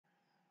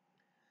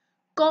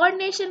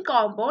Coordination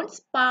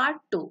compounds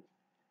part 2.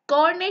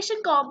 Coordination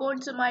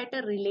കോമ്പൗണ്ട്സുമായിട്ട്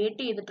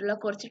relate ചെയ്തിട്ടുള്ള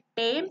കുറച്ച്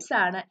terms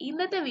ആണ്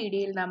ഇന്നത്തെ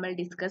വീഡിയോയിൽ നമ്മൾ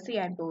ഡിസ്കസ്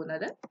ചെയ്യാൻ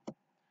പോകുന്നത്.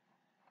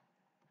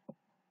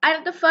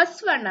 അതിനകത്ത്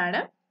ഫസ്റ്റ് വൺ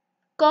ആണ്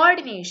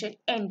coordination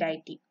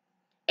entity.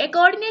 A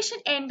coordination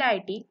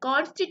entity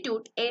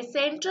constitutes a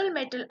central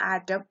metal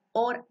atom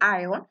or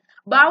ion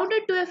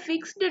bounded to a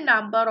fixed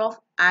number of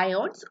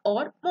ions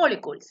or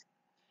molecules.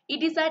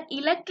 It is an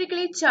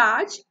electrically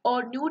charged or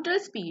neutral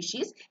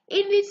species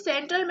in which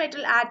central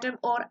metal atom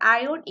or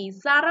ion is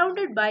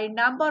surrounded by a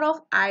number of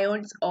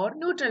ions or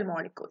neutral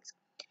molecules.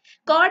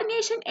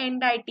 Coordination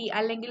entity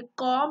അല്ലെങ്കിൽ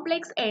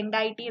complex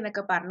entity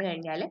എന്നൊക്കെ പറഞ്ഞു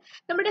കഴിഞ്ഞാൽ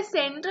നമ്മുടെ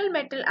central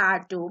metal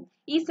ആറ്റവും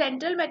ഈ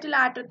central metal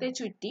ആറ്റത്തെ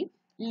ചുറ്റി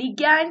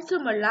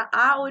ലിഗാൻസുമുള്ള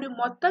ആ ഒരു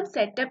മൊത്തം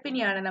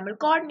സെറ്റപ്പിനെയാണ് നമ്മൾ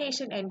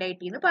കോർഡിനേഷൻ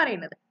എൻഡൈറ്റി എന്ന്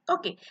പറയുന്നത്.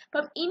 ഓക്കെ,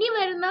 അപ്പം ഇനി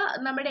വരുന്ന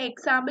നമ്മുടെ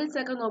എക്സാമ്പിൾസ്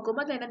ഒക്കെ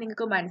നോക്കുമ്പോൾ തന്നെ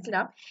നിങ്ങൾക്ക്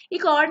മനസ്സിലാവും ഈ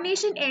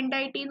കോർഡിനേഷൻ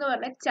എൻഡൈറ്റി എന്ന്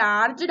പറഞ്ഞാൽ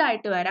ചാർജ്ഡ്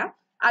ആയിട്ട് വരാം,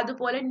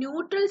 അതുപോലെ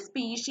ന്യൂട്രൽ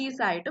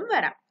സ്പീഷീസ് ആയിട്ടും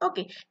വരാം.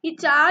 ഓക്കെ, ഈ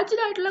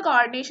ചാർജ്ഡ് ആയിട്ടുള്ള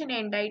കോർഡിനേഷൻ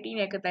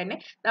എൻഡൈറ്റിനെയൊക്കെ തന്നെ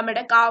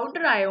നമ്മുടെ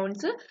കൗണ്ടർ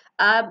അയോൺസ്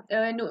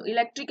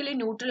ഇലക്ട്രിക്കലി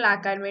ന്യൂട്രൽ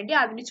ആക്കാൻ വേണ്ടി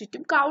അതിന്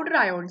ചുറ്റും കൗണ്ടർ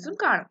അയോൺസും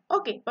കാണും.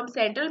 ഓക്കെ, അപ്പം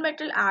സെൻട്രൽ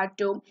മെറ്റൽ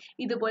ആറ്റവും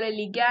ഇതുപോലെ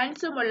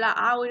ലിഗാൻസുമുള്ള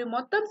ആ ഒരു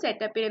മൊത്തം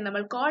സെറ്റപ്പിനെ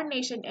നമ്മൾ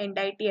കോർഡിനേഷൻ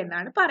എൻഡൈറ്റി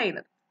എന്നാണ്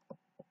പറയുന്നത്.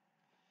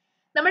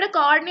 നമ്മുടെ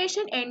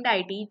കോർഡിനേഷൻ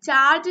എൻഡൈറ്റി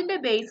ചാർജിന്റെ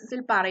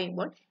ബേസിസിൽ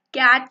പറയുമ്പോൾ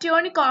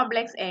കാറ്റയോണിക്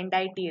കോംപ്ലക്സ്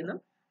എൻഡൈറ്റി എന്നും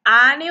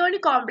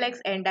ആനയോണിക്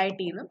കോംപ്ലക്സ്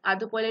എൻഡൈറ്റി എന്നും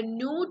അതുപോലെ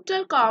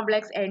ന്യൂട്രൽ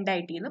കോംപ്ലക്സ്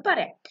എൻഡൈറ്റി എന്ന്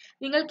പറയാം.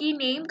 നിങ്ങൾക്ക് ഈ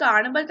നെയിം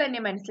കാണുമ്പോൾ തന്നെ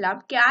മനസ്സിലാവും.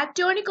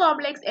 കാറ്റയോണിക്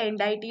കോംപ്ലക്സ്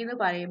എൻഡൈറ്റി എന്ന്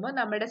പറയുമ്പോൾ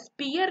നമ്മുടെ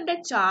സ്പിയറിന്റെ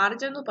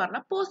ചാർജ് എന്ന്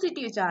പറഞ്ഞാൽ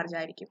പോസിറ്റീവ് ചാർജ്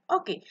ആയിരിക്കും.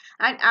 Okay,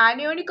 and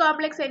anionic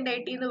complex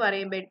entity എന്ന്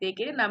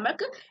പറയുമ്പോഴത്തേക്ക്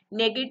നമുക്ക്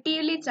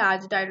നെഗറ്റീവ്ലി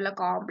ചാർജ്ഡ് ആയിട്ടുള്ള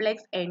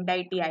കോംപ്ലക്സ്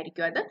എൻഡൈറ്റി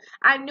ആയിരിക്കും അത്.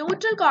 ആൻഡ്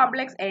ന്യൂട്രൽ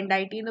കോംപ്ലക്സ്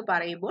എൻഡൈറ്റി എന്ന്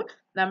പറയുമ്പോൾ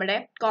നമ്മുടെ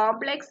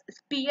കോംപ്ലക്സ്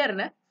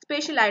സ്പിയറിന്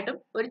സ്പെഷ്യൽ ആയിട്ടും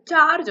ഒരു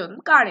ചാർജ്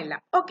ഒന്നും കാണില്ല.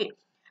 ഓക്കെ,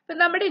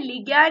 നമ്മുടെ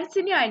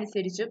ലിഗാൻസിനെ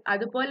അനുസരിച്ചും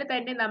അതുപോലെ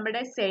തന്നെ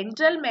നമ്മുടെ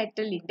സെൻട്രൽ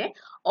മെറ്റലിന്റെ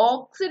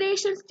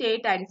ഓക്സിഡേഷൻ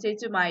സ്റ്റേറ്റ്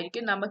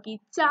അനുസരിച്ചുമായിരിക്കും നമുക്ക് ഈ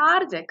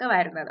ചാർജ് ഒക്കെ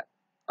വരുന്നത്.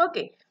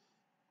 ഓക്കെ,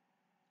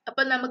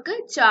 അപ്പൊ നമുക്ക്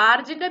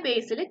ചാർജിന്റെ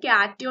ബേസിൽ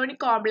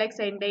cationic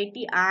complex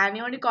entity,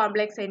 anionic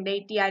complex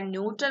entity and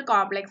neutral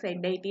complex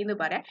entity എന്ന്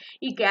പറയാം.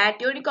 ഈ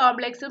കാറ്റയോണിക്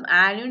കോംപ്ലക്സും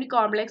ആനയോണിക്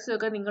കോംപ്ലക്സും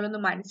ഒക്കെ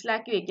നിങ്ങളൊന്ന്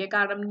മനസ്സിലാക്കി വെക്കുക.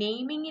 കാരണം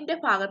നെയിമിങ്ങിന്റെ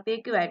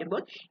ഭാഗത്തേക്ക്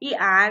വരുമ്പോൾ ഈ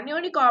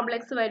ആനയോണിക്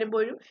കോംപ്ലക്സ്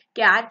വരുമ്പോഴും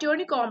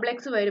കാറ്റയോണിക്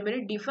കോംപ്ലക്സ്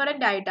വരുമ്പോഴും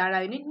ഡിഫറെന്റ് ആയിട്ടാണ്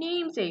അതിന്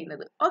നെയിം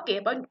ചെയ്യുന്നത്. ഓക്കെ,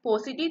 അപ്പം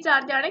പോസിറ്റീവ്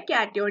ചാർജ് ആണ്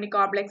cationic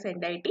complex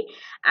entity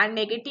and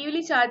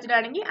negatively charged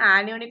ആണെങ്കിൽ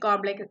anionic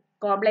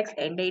complex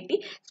entity.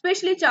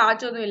 Specially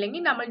charge ഒന്നും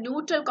ഇല്ലെങ്കിൽ നമ്മൾ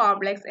ന്യൂട്രൽ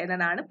കോംപ്ലക്സ്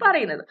എന്നാണ്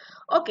പറയുന്നത്.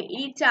 ഓക്കെ,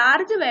 ഈ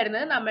ചാർജ്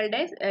വരുന്നത്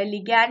നമ്മളുടെ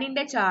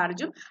ലിഗാനിന്റെ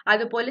ചാർജും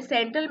അതുപോലെ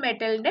സെൻട്രൽ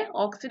മെറ്റലിന്റെ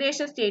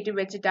ഓക്സിഡേഷൻ സ്റ്റേറ്റും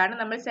വെച്ചിട്ടാണ്.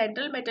 നമ്മൾ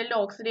സെൻട്രൽ മെറ്റലിന്റെ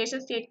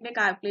ഓക്സിഡേഷൻ സ്റ്റേറ്റിന്റെ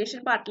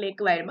കാൽക്കുലേഷൻ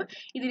പാർട്ടിലേക്ക് വരുമ്പോൾ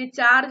ഇതിന്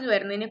ചാർജ്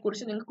വരുന്നതിനെ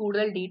കുറിച്ച് നിങ്ങൾക്ക്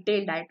കൂടുതൽ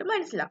ഡീറ്റെയിൽഡ് ആയിട്ട്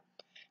മനസ്സിലാവും.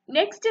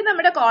 നെക്സ്റ്റ്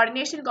നമ്മുടെ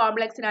കോർഡിനേഷൻ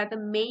കോംപ്ലക്സിനകത്ത്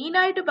മെയിൻ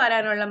ആയിട്ട്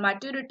പറയാനുള്ള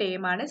മറ്റൊരു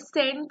ടേമാണ്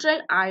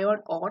central ion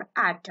or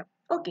atom.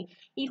 Okay,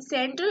 ഈ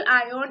സെൻട്രൽ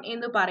അയോൺ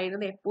എന്ന്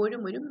പറയുന്നത്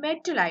എപ്പോഴും ഒരു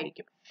മെറ്റൽ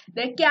ആയിരിക്കും.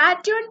 The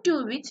cation to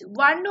which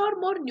one or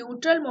more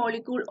neutral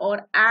molecule or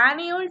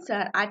anions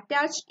are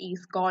attached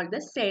is called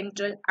the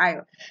central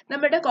ion.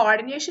 നമ്മുടെ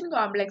കോർഡിനേഷൻ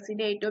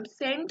കോംപ്ലക്സിന്റെ ഏറ്റവും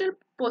സെൻട്രൽ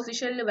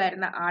പൊസിഷനിൽ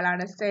വരുന്ന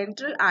ആളാണ്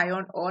സെൻട്രൽ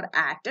അയോൺ ഓർ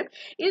ആറ്റം.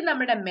 ഇത്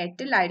നമ്മുടെ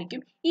മെറ്റൽ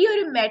ആയിരിക്കും. ഈ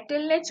ഒരു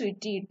മെറ്റലിനെ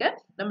ചുറ്റിയിട്ട്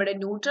നമ്മുടെ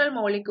ന്യൂട്രൽ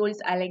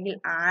മോളിക്യൂൾസ് അല്ലെങ്കിൽ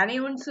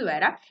ആനയോൺസ്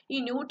വരാം. ഈ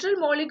ന്യൂട്രൽ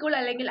മോളിക്യൂൾ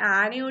അല്ലെങ്കിൽ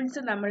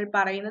ആനയോൺസ് നമ്മൾ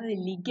പറയുന്നത്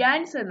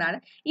ലിഗാൻസ് എന്നാണ്.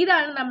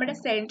 ഇതാണ് നമ്മുടെ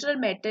സെൻട്രൽ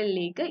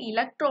മെറ്റലിലേക്ക്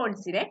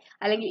ഇലക്ട്രോൺസിനെ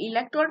അല്ലെങ്കിൽ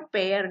ഇലക്ട്രോൺ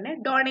പെയറിനെ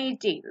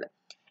ഡൊണേറ്റ് ചെയ്തത്.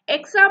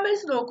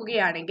 എക്സാമ്പിൾസ്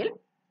നോക്കുകയാണെങ്കിൽ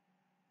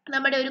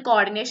നമ്മുടെ ഒരു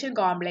കോർഡിനേഷൻ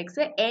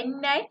കോംപ്ലക്സ്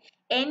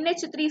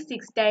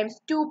NiNH3 times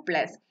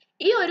 2+.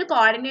 ഈ ഒരു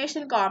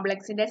കോർഡിനേഷൻ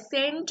കോംപ്ലക്സിന്റെ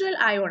സെൻട്രൽ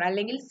അയോൺ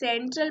അല്ലെങ്കിൽ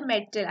സെൻട്രൽ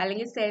മെറ്റൽ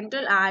അല്ലെങ്കിൽ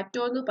സെൻട്രൽ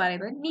ആറ്റോ എന്ന്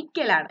പറയുന്നത്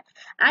നിക്കലാണ്.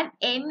 ആൻഡ്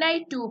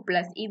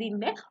Ni2+,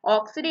 ഇതിന്റെ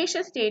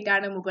ഓക്സിഡേഷൻ സ്റ്റേറ്റ്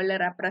ആണ് മുകളിൽ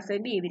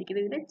റെപ്രസെന്റ്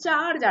ചെയ്തിരിക്കുന്നത്. ഇതിന്റെ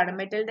ചാർജ് ആണ്,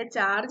 മെറ്റലിന്റെ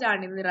ചാർജ്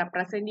ആണ് ഇതിന്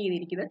റെപ്രസെന്റ്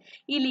ചെയ്തിരിക്കുന്നത്.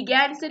 ഈ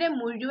ലിഗാൻസിനെ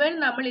മുഴുവൻ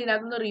നമ്മൾ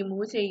ഇതിനകത്ത്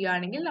റിമൂവ്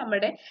ചെയ്യുകയാണെങ്കിൽ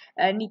നമ്മുടെ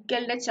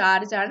നിക്കലിന്റെ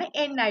ചാർജ് ആണ്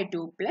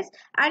Ni2+.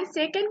 And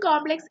second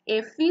complex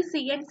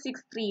FeCN6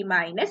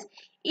 3-.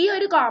 ഈ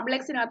ഒരു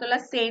കോംപ്ലക്സിനകത്തുള്ള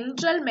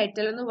സെൻട്രൽ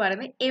മെറ്റൽ എന്ന്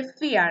പറയുന്നത്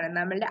Fe ആണ്,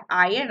 നമ്മളുടെ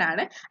അയൺ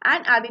ആണ്.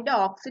 ആൻഡ് അതിന്റെ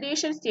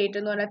ഓക്സിഡേഷൻ സ്റ്റേറ്റ്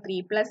എന്ന് പറഞ്ഞാൽ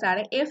 3+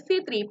 ആണ്.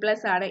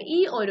 Fe3+ ആണ് ഈ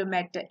ഒരു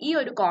മെറ്റൽ, ഈ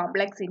ഒരു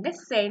കോംപ്ലക്സിന്റെ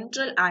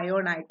സെൻട്രൽ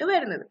അയോൺ ആയിട്ട്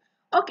വരുന്നത്.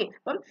 ഓക്കെ,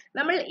 അപ്പം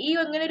നമ്മൾ ഈ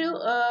ഇങ്ങനെ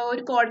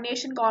ഒരു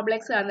കോർഡിനേഷൻ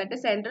കോംപ്ലക്സ് വന്നിട്ട്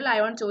സെൻട്രൽ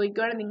അയോൺ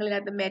ചോദിക്കുകയാണെങ്കിൽ നിങ്ങൾ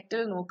ഇതിനകത്ത്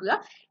മെറ്റൽ നോക്കുക.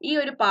 ഈ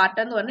ഒരു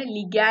പാർട്ട് എന്ന് പറഞ്ഞാൽ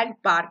ലിഗാൻഡ്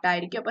പാർട്ട്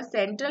ആയിരിക്കും. അപ്പൊ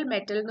സെൻട്രൽ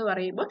മെറ്റൽ എന്ന്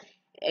പറയുമ്പോൾ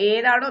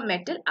ഏതാണോ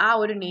മെറ്റൽ ആ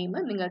ഒരു നെയിം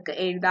നിങ്ങൾക്ക്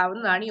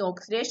എഴുതാവുന്നതാണ്. ഈ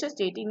ഓക്സിഡേഷൻ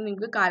സ്റ്റേറ്റ്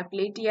നിങ്ങൾക്ക്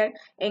കാൽക്കുലേറ്റ് ചെയ്യാൻ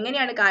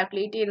എങ്ങനെയാണ്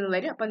കാൽക്കുലേറ്റ് ചെയ്യുന്നത്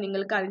വരും. അപ്പൊ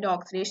നിങ്ങൾക്ക് അതിന്റെ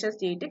ഓക്സിഡേഷൻ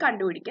സ്റ്റേറ്റ്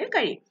കണ്ടുപിടിക്കാൻ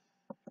കഴിയും.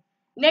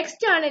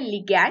 നെക്സ്റ്റ് ആണ്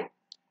ligand.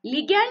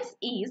 ലിഗാൻഡ്സ്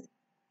is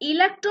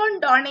electron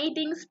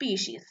donating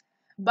species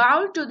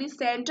bound to the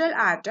central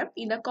atom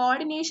in the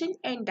coordination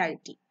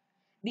entity.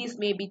 These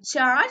may be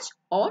charged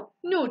or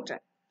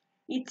neutral.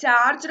 ഈ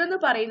ചാർജ് എന്ന്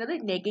പറയുന്നത്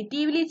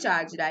നെഗറ്റീവ്ലി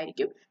ചാർജ്ഡ്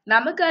ആയിരിക്കും.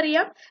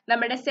 നമുക്കറിയാം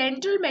നമ്മുടെ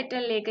സെൻട്രൽ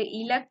മെറ്റലിലേക്ക്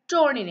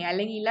ഇലക്ട്രോണിനെ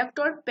അല്ലെങ്കിൽ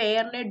ഇലക്ട്രോൺ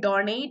പെയറിനെ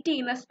ഡൊണേറ്റ്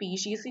ചെയ്യുന്ന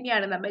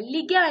സ്പീഷീസിനെയാണ് നമ്മൾ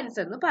ലിഗാൻസ്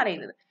എന്ന്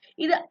പറയുന്നത്.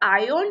 ഇത്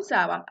അയോൺസ്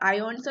ആവാം.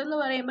 അയോൺസ് എന്ന്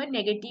പറയുമ്പോൾ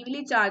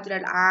നെഗറ്റീവ്ലി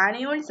ചാർജ്ഡ്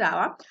ആനയോൺസ്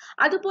ആവാം.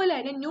 അതുപോലെ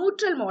തന്നെ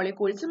ന്യൂട്രൽ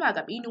മോളിക്യൂൾസും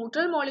ആകാം. ഈ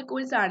ന്യൂട്രൽ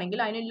മോളിക്യൂൾസ് ആണെങ്കിൽ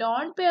അതിന്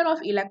lone pair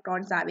of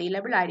electrons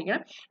available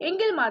ആയിരിക്കണം.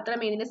 എങ്കിൽ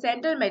മാത്രമേ ഇതിന്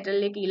സെൻട്രൽ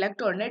മെറ്റലിലേക്ക്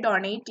ഇലക്ട്രോണിനെ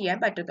ഡൊണേറ്റ് ചെയ്യാൻ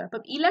പറ്റത്തുള്ളൂ.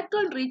 അപ്പം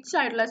ഇലക്ട്രോൺ റിച്ച്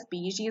ആയിട്ടുള്ള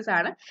സ്പീഷീസ്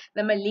ആണ്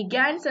നമ്മൾ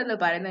ലിഗാൻസ് എന്ന്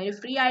പറയുന്നത്.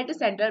 ഫ്രീ ആയിട്ട്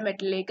സെൻട്രൽ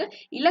മെറ്റലിലേക്ക്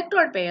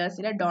ഇലക്ട്രോൺ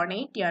പെയർസിനെ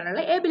ഡൊണേറ്റ്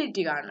ചെയ്യാനുള്ള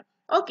എബിലിറ്റി കാണും.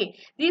 Okay,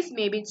 these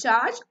may be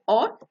charge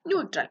or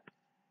neutral.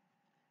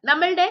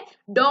 നമ്മളുടെ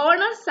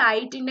ഡോണർ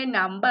സൈറ്റിന്റെ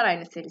നമ്പർ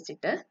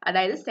അനുസരിച്ചിട്ട്,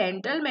 അതായത്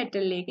സെൻട്രൽ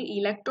മെറ്റലിലേക്ക്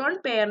ഇലക്ട്രോൺ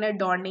പെയറിനെ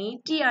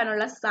ഡൊണേറ്റ്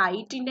ചെയ്യാനുള്ള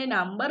സൈറ്റിന്റെ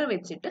നമ്പർ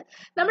വെച്ചിട്ട്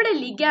നമ്മുടെ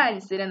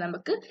ലിഗാൻസിനെ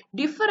നമുക്ക്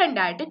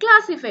ഡിഫറെന്റ് ആയിട്ട്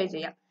ക്ലാസിഫൈ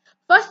ചെയ്യാം.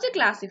 ഫസ്റ്റ്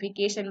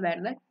ക്ലാസിഫിക്കേഷൻ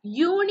വരുന്നത്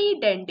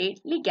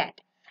യൂണിഡെൻഡേറ്റ്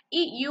ലിഗാൻഡ്.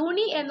 ഈ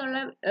യൂണി എന്നുള്ള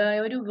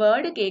ഒരു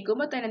വേർഡ്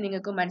കേൾക്കുമ്പോൾ തന്നെ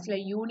നിങ്ങൾക്ക്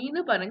മനസ്സിലായി, യൂണി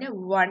എന്ന് പറഞ്ഞ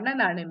വൺ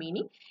എന്നാണ്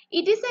meaning.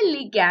 It is A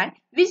ligand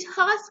which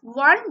has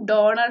one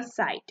donor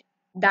site.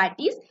 That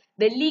is,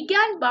 the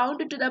ligand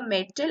bound to the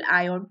metal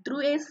ion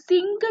through a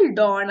single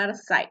donor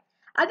site.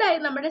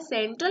 അതായത് നമ്മുടെ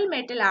സെൻട്രൽ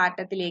മെറ്റൽ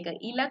ആറ്റത്തിലേക്ക്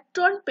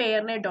ഇലക്ട്രോൺ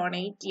പെയറിനെ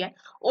ഡൊണേറ്റ് ചെയ്യാൻ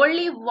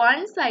ഓൺലി വൺ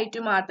സൈറ്റ്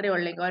മാത്രമേ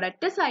ഉള്ളെങ്കിൽ,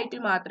 ഒരൊറ്റ site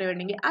മാത്രമേ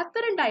ഉണ്ടെങ്കിൽ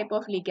അത്തരം type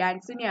of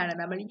ലിഗാൻഡ്സിനെയാണ്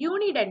നമ്മൾ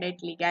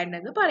യൂണിഡെൻഡേറ്റ് ലിഗാൻഡ്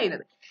എന്ന്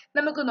പറയുന്നത്.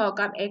 നമുക്ക്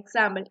നോക്കാം.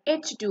 Example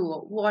H2O,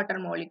 water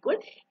molecule.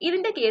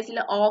 ഇതിന്റെ കേസിൽ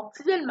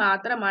ഓക്സിജൻ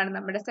മാത്രമാണ്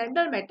നമ്മുടെ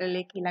സെൻട്രൽ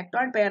മെറ്റലിലേക്ക്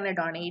ഇലക്ട്രോൺ പെയറിനെ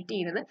ഡൊണേറ്റ്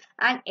ചെയ്യുന്നത്.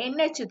 ആൻഡ്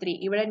NH3,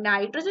 ഇവിടെ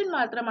നൈട്രജൻ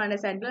മാത്രമാണ്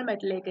സെൻട്രൽ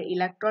മെറ്റലിലേക്ക്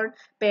ഇലക്ട്രോൺ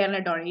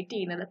പെയറിനെ ഡൊണേറ്റ്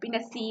ചെയ്യുന്നത്.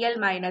 പിന്നെ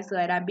Cl-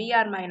 വരാം,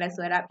 Br-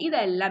 വരാം.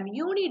 ഇതെല്ലാം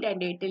യൂണിഡെൻഡേറ്റ്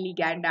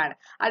ലിഗാൻഡ് ആണ്.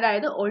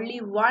 അതായത് ഓൺലി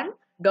വൺ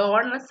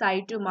ഡോണർ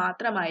സൈറ്റ്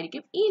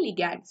മാത്രമായിരിക്കും ഈ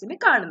ലിഗാൻഡ്സിന്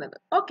കാണുന്നത്.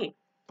 ഓക്കെ,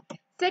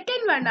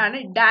 സെക്കൻഡ് വൺ ആണ്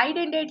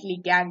ഡൈഡെൻഡേറ്റ്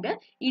ലിഗാൻഡ്.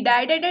 ഈ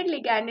ഡൈഡെൻഡേറ്റ്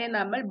ലിഗാൻഡിനെ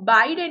നമ്മൾ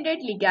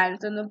ബൈഡെൻഡേറ്റ്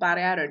ലിഗാൻഡ്സ് എന്നും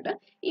പറയാറുണ്ട്.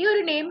 ഈ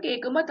ഒരു നെയിം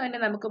കേൾക്കുമ്പോൾ തന്നെ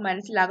നമുക്ക്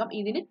മനസ്സിലാകും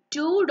ഇതിന്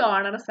 2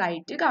 ഡോണർ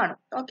സൈറ്റ് കാണും.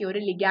 ഓക്കെ,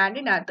 ഒരു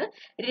ലിഗാൻഡിനകത്ത്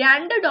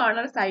 2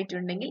 ഡോണർ സൈറ്റ്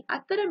ഉണ്ടെങ്കിൽ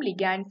അത്തരം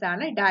ലിഗാൻഡ്സ്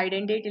ആണ്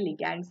ഡൈഡെൻഡേറ്റ്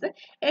ലിഗാൻഡ്സ്.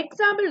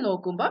 എക്സാമ്പിൾ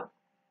നോക്കുമ്പോൾ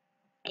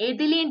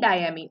എഥിലീൻ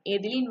ഡയമീൻ,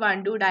 എഥിലീൻ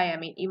 1,2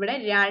 ഡയമീൻ, ഇവിടെ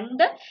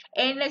 2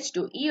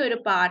 NH2, ഈ ഒരു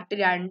പാർട്ട്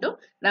രണ്ടും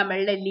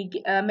നമ്മളുടെ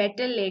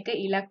മെറ്റലിലേക്ക്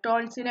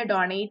ഇലക്ട്രോൺസിനെ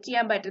ഡൊണേറ്റ്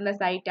ചെയ്യാൻ പറ്റുന്ന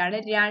സൈറ്റ് ആണ്.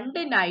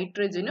 2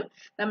 നൈട്രജനും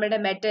നമ്മുടെ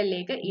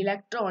മെറ്റലിലേക്ക്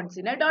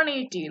ഇലക്ട്രോൺസിനെ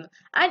ഡൊണേറ്റ് ചെയ്യുന്നു.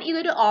 ആൻഡ്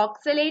ഇതൊരു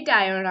ഓക്സലേറ്റ്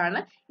അയോൺ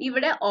ആണ്.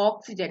 ഇവിടെ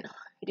ഓക്സിജൻ,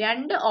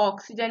 2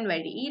 ഓക്സിജൻ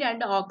വഴി, ഈ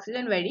 2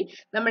 ഓക്സിജൻ വഴി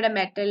നമ്മുടെ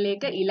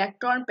മെറ്റലിലേക്ക്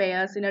ഇലക്ട്രോൺ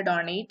പെയർസിനെ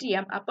ഡൊണേറ്റ്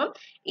ചെയ്യാം. അപ്പം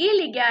ഈ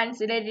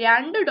ലിഗാൻഡ്സിന്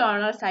 2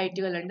 ഡോണർ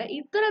സൈറ്റുകൾ ഉണ്ട്.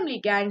 ഇത്തരം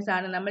ലിഗാൻഡ്സ്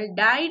ആണ് നമ്മൾ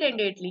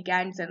ഡൈഡെൻഡേറ്റ്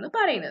ലിഗാൻഡ്സ് എന്ന്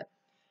പറയുന്നത്.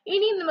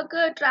 ഇനി നമുക്ക്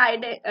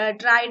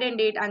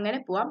ട്രൈഡെൻഡേറ്റ് അങ്ങനെ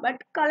പോവാം.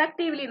 ബട്ട്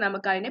കളക്റ്റീവ്ലി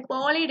നമുക്ക് അതിനെ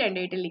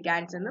പോളിഡെൻഡേറ്റ്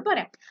ലിഗാൻഡ്സ് എന്ന്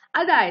പറയാം.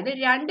 അതായത്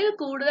 2ൽ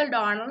കൂടുതൽ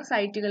ഡോണർ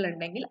സൈറ്റുകൾ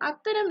ഉണ്ടെങ്കിൽ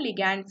അത്തരം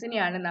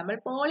ലിഗാൻഡ്സിനെയാണ് നമ്മൾ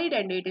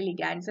പോളിഡെൻഡേറ്റ്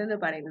ലിഗാൻഡ്സ് എന്ന്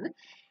പറയുന്നത്.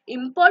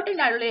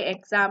 ഇമ്പോർട്ടന്റ് ആയിട്ടുള്ള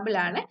എക്സാമ്പിൾ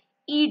ആണ്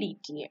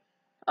EDTA.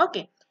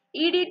 ഓക്കെ,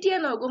 EDTA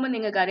നോക്കുമ്പോൾ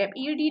നിങ്ങൾക്കറിയാം,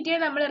 EDTA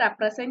നമ്മൾ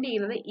റെപ്രസെന്റ്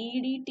ചെയ്യുന്നത്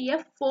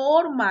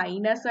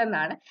EDTA4-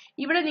 എന്നാണ്.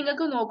 ഇവിടെ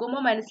നിങ്ങൾക്ക്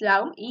നോക്കുമ്പോൾ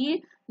മനസ്സിലാവും ഈ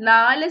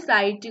 4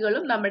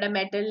 സൈറ്റുകളും നമ്മുടെ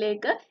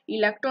മെറ്റലിലേക്ക്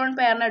ഇലക്ട്രോൺ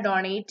പെയറിനെ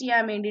ഡൊണേറ്റ്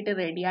ചെയ്യാൻ വേണ്ടിയിട്ട്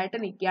റെഡി ആയിട്ട്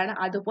നിൽക്കുകയാണ്.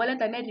 അതുപോലെ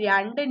തന്നെ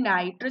 2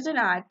 nitrogen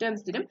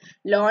ആറ്റംസിനും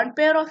lone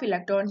pair of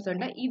electrons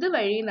ഉണ്ട്.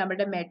 ഇതുവഴി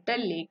നമ്മുടെ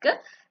മെറ്റലിലേക്ക്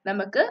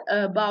നമുക്ക്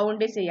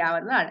ബൗണ്ട്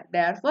ചെയ്യാവുന്നതാണ്.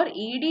 Therefore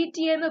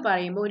EDTA എന്ന്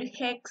പറയുമ്പോൾ ഒരു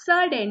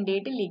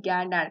ഹെക്സാഡെൻഡേറ്റ്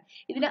ലിഗാൻഡ് ആണ്.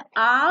 ഇതിന്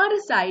 6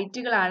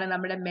 സൈറ്റുകളാണ്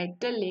നമ്മുടെ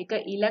മെറ്റലിലേക്ക്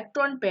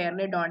ഇലക്ട്രോൺ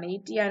പെയറിനെ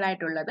ഡൊണേറ്റ്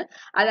ചെയ്യാനായിട്ടുള്ളത്.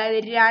 അതായത്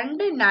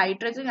 2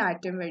 നൈട്രജൻ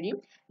ആറ്റം വഴിയും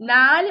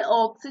 4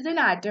 ഓക്സിജൻ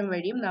ആറ്റം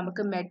വഴിയും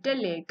നമുക്ക്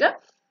മെറ്റലിലേക്ക്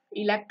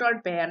ഇലക്ട്രോൺ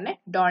പെയറിനെ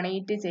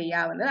ഡൊണേറ്റ്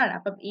ചെയ്യാവുന്നതാണ്.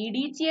 അപ്പം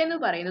EDTA എന്ന്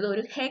പറയുന്നത്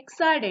ഒരു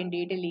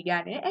ഹെക്സാഡെൻഡേറ്റ്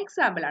ലിഗാൻഡിന്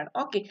എക്സാമ്പിൾ ആണ്.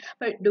 ഓക്കെ,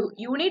 അപ്പൊ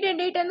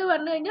യൂണിഡെൻഡേറ്റ് എന്ന്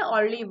പറഞ്ഞു കഴിഞ്ഞാൽ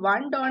ഓൺലി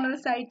 1 ഡോണർ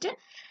സൈറ്റ്,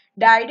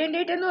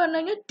 ഡൈഡെൻഡേറ്റ് എന്ന് പറഞ്ഞു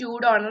കഴിഞ്ഞാൽ 2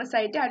 ഡോണർ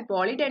സൈറ്റ്, ആൻഡ്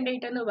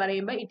പോളിഡെൻഡേറ്റ് എന്ന്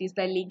പറയുമ്പോൾ it is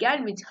the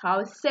ligand which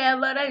have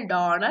several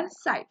donor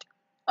site.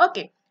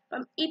 Okay,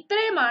 അപ്പം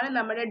ഇത്രയുമാണ്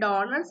നമ്മുടെ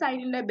ഡോണർ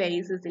സൈറ്റിന്റെ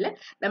ബേസിസിൽ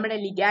നമ്മുടെ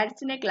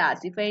ലിഗാൻഡ്സിനെ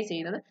ക്ലാസിഫൈ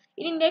ചെയ്യുന്നത്.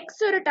 ഇനി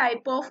നെക്സ്റ്റ് ഒരു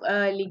ടൈപ്പ് ഓഫ്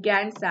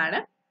ലിഗാൻഡ്സ് ആണ്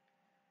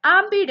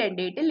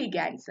ആംബിഡെൻഡേറ്റ്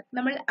ലിഗാൻഡ്സ്.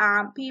 നമ്മൾ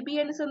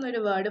ആംഫീബിയൻസ് എന്നൊരു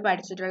വേർഡ്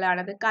പഠിച്ചിട്ടുള്ളതാണ്.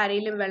 അത്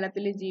കരയിലും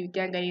വെള്ളത്തിലും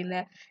ജീവിക്കാൻ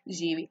കഴിയുന്ന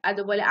ജീവി.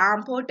 അതുപോലെ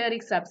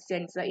ആംഫോട്ടറിക്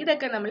സബ്സ്റ്റൻസ്,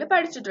 ഇതൊക്കെ നമ്മൾ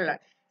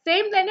പഠിച്ചിട്ടുള്ളതാണ്.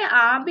 സെയിം തന്നെ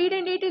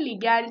ആംബിഡെൻഡേറ്റ്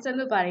ലിഗാൻഡ്സ്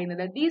എന്ന്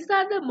പറയുന്നത് these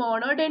are the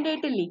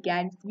മോണോഡെൻഡേറ്റ്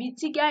ലിഗാൻഡ്സ്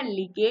which can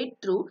ligate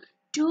through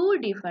 2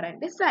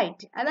 different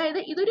site. അതായത്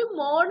ഇതൊരു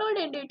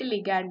മോണോഡെൻഡേറ്റ്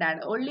ലിഗാൻഡ്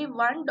ആണ്. ഓൺലി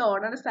 1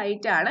 ഡോണർ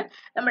സൈറ്റ് ആണ്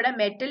നമ്മുടെ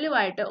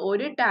മെറ്റലുമായിട്ട്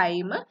ഒരു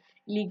ടൈം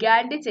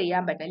ലിഗേറ്റ്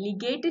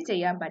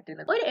ചെയ്യാൻ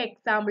പറ്റുന്നത്. ഒരു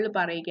എക്സാമ്പിൾ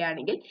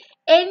പറയുകയാണെങ്കിൽ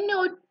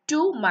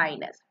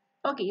NO2-.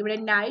 ഓക്കെ, ഇവിടെ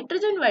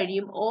നൈട്രജൻ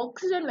വഴിയും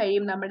ഓക്സിജൻ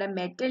വഴിയും നമ്മുടെ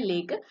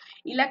മെറ്റലിലേക്ക്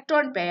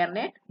ഇലക്ട്രോൺ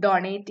പെയറിനെ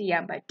ഡൊണേറ്റ്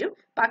ചെയ്യാൻ പറ്റും.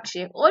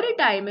 പക്ഷെ ഒരു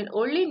ടൈമിൽ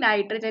ഓൺലി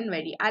നൈട്രജൻ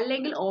വഴി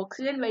അല്ലെങ്കിൽ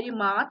ഓക്സിജൻ വഴി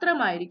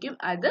മാത്രമായിരിക്കും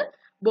അത്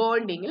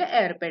ബോണ്ടിങ്ങിൽ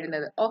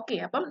ഏർപ്പെടുന്നത്. ഓക്കെ,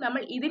 അപ്പം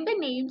നമ്മൾ ഇതിന്റെ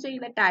നെയിം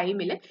ചെയ്യുന്ന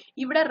ടൈമിൽ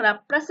ഇവിടെ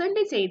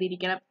റെപ്രസെന്റ്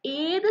ചെയ്തിരിക്കണം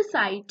ഏത്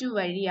സൈറ്റ്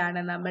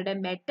വഴിയാണ് നമ്മുടെ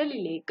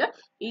മെറ്റലിലേക്ക്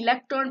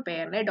ഇലക്ട്രോൺ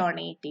പെയറിനെ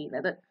ഡൊണേറ്റ്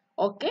ചെയ്യുന്നത്.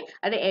 ഓക്കെ,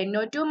 അത്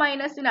NO2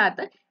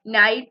 മൈനസിനകത്ത്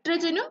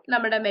നൈട്രജനും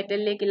നമ്മുടെ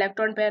മെറ്റലിലേക്ക്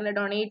ഇലക്ട്രോൺ പെയറിനെ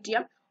ഡൊണേറ്റ്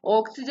ചെയ്യാം,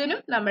 ഓക്സിജനും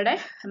നമ്മുടെ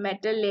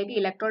മെറ്റലിലേക്ക്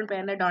ഇലക്ട്രോൺ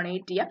പെയറിനെ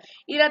ഡൊണേറ്റ് ചെയ്യാം.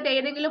 ഇതിനകത്ത്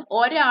ഏതെങ്കിലും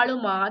ഒരാൾ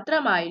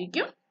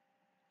മാത്രമായിരിക്കും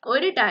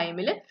ഒരു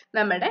ടൈമിൽ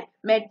നമ്മുടെ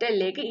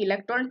മെറ്റലിലേക്ക്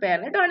ഇലക്ട്രോൺ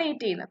പെയറിനെ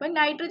ഡൊണേറ്റ് ചെയ്യുന്നത്. അപ്പം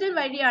നൈട്രജൻ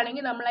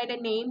വഴിയാണെങ്കിൽ നമ്മൾ അതിന്റെ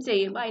നെയിം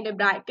ചെയ്യുമ്പോൾ അതിന്റെ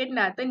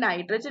ബ്രാക്കറ്റിനകത്ത്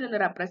നൈട്രജൻ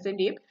എന്ന്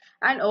റെപ്രസെന്റ് ചെയ്യും,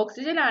 ആൻഡ്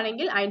ഓക്സിജൻ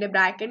ആണെങ്കിൽ അതിന്റെ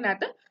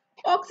ബ്രാക്കറ്റിനകത്ത്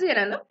ഓക്സിജൻ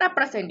എന്ന്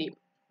റെപ്രസെന്റ് ചെയ്യും.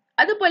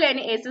 അതുപോലെ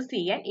തന്നെ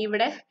SCN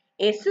ഇവിടെ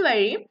S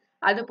വഴിയും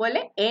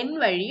അതുപോലെ N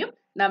വഴിയും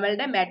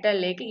നമ്മളുടെ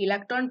മെറ്റലിലേക്ക്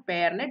ഇലക്ട്രോൺ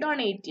പെയറിനെ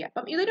ഡൊണേറ്റ് ചെയ്യാം.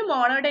 അപ്പം ഇതൊരു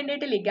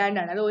മോണോഡെൻഡേറ്റ് ലിഗാൻഡ്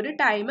ആണ്. അത് ഒരു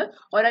ടൈം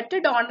ഒരൊറ്റ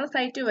ഡോണർ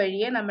സൈറ്റ്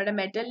വഴിയേ നമ്മുടെ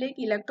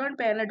മെറ്റലിലേക്ക് ഇലക്ട്രോൺ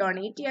പെയറിനെ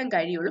ഡൊണേറ്റ് ചെയ്യാൻ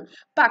കഴിയുള്ളൂ.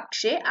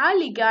 പക്ഷേ ആ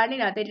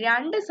ലിഗാൻഡിനകത്ത്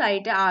 2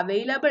 സൈറ്റ്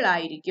അവൈലബിൾ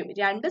ആയിരിക്കും.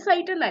 2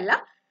 സൈറ്റ് എന്നല്ല,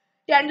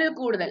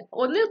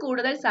 ഒന്നിൽ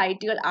കൂടുതൽ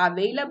സൈറ്റുകൾ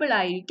അവൈലബിൾ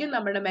ആയിരിക്കും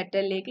നമ്മുടെ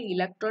മെറ്റലിലേക്ക്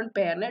ഇലക്ട്രോൺ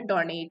പെയറിനെ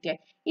ഡൊണേറ്റ് ചെയ്യാൻ.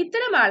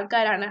 ഇത്തരം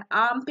ആൾക്കാരാണ്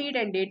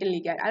ആംഫിഡെൻഡേറ്റ്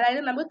ലിഗാൻഡ്.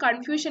 അതായത് നമുക്ക്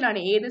കൺഫ്യൂഷൻ ആണ്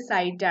ഏത്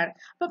സൈറ്റ് ആണ്.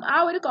 അപ്പം ആ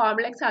ഒരു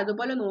കോംപ്ലക്സ്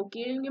അതുപോലെ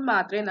നോക്കിയെങ്കിൽ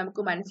മാത്രമേ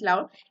നമുക്ക്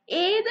മനസ്സിലാവും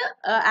ഏത്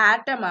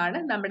ആറ്റം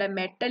ആണ് നമ്മുടെ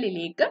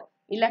മെറ്റലിലേക്ക്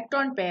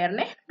ഇലക്ട്രോൺ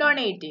പെയറിനെ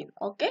ഡൊണേറ്റ് ചെയ്യുന്നത്.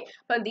 ഓക്കെ,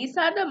 അപ്പം these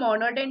are the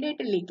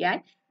മോണോഡെൻഡേറ്റ്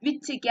ligand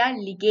which can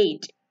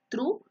ligate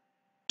through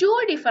 2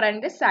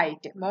 different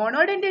site.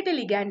 മോണോഡെൻഡേറ്റ്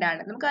ligand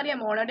ആണ്. നമുക്കറിയാം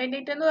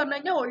മോണോഡെൻഡേറ്റ് എന്ന് പറഞ്ഞു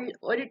കഴിഞ്ഞാൽ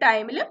ഒരു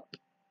ടൈമിൽ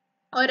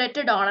ഒരൊറ്റ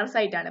ഡോണർ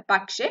സൈറ്റ് ആണ്.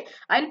 പക്ഷെ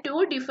അതിന്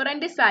 2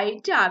 ഡിഫറെന്റ്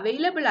സൈറ്റ്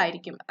അവൈലബിൾ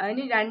ആയിരിക്കും.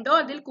 അതിന് 2ഓ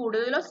അതിൽ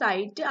കൂടുതലോ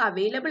സൈറ്റ്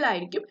അവൈലബിൾ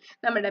ആയിരിക്കും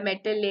നമ്മുടെ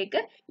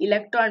മെറ്റലിലേക്ക്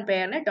ഇലക്ട്രോൺ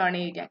പെയറിനെ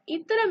ഡൊണേറ്റ് ചെയ്യാൻ.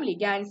 ഇത്തരം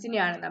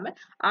ലിഗാൻഡ്സിനെയാണ് നമ്മൾ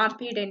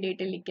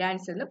ആംഫിഡെൻഡേറ്റ്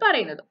ലിഗാൻഡ്സ് എന്ന്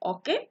പറയുന്നത്.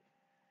 Okay,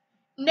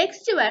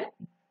 next one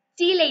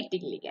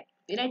ചീലേറ്റിംഗ് ligand.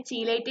 ഇതിനെ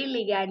ചീലേറ്റിംഗ്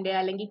ലിഗാൻഡ്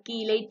അല്ലെങ്കിൽ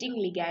കീലേറ്റിംഗ്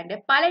ലിഗാൻഡ്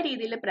പല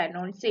രീതിയിൽ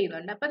പ്രൊനൗൺസ്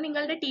ചെയ്യുന്നുണ്ട്. അപ്പൊ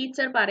നിങ്ങളുടെ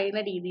ടീച്ചർ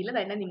പറയുന്ന രീതിയിൽ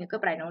തന്നെ നിങ്ങൾക്ക്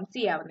പ്രൊനൗൺസ്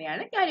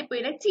ചെയ്യാവുന്നതാണ്. ഞാനിപ്പോ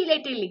ഇതിനെ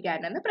ചീലേറ്റിംഗ്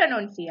ലിഗാൻഡ് എന്ന്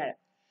പ്രൊനൗൺസ് ചെയ്യാണ്.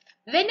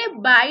 When a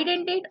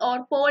bidentate or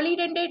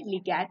polydentate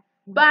ligand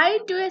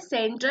binds to a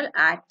central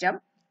atom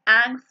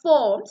and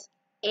forms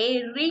a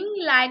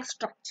ring-like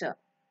structure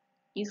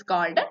is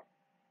called a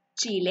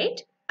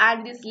chelate,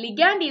 and this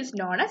ligand is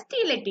known as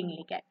chelating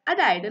ligand.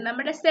 അതായത്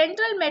നമ്മുടെ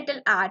central metal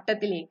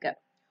ആറ്റത്തിലേക്ക്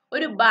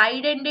ഒരു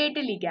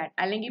ബൈഡെൻഡേറ്റ് ligand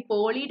അല്ലെങ്കിൽ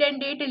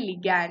പോളിഡെൻഡേറ്റ്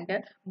ligand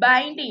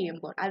bind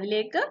ചെയ്യുമ്പോൾ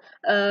അതിലേക്ക്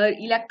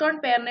electron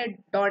പെയറിനെ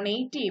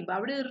donate ചെയ്യുമ്പോൾ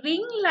അവിടെ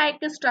ring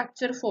like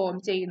structure form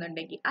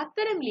ചെയ്യുന്നുണ്ടെങ്കിൽ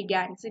അത്തരം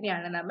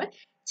ലിഗാൻഡ്സിനെയാണ് നമ്മൾ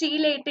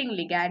ചീലേറ്റിംഗ്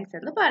ലിഗാൻഡ്സ്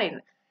എന്ന്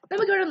പറയുന്നത്.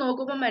 നമുക്കിവിടെ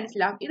നോക്കുമ്പോൾ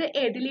മനസ്സിലാവും ഇത്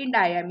എഥിലീൻ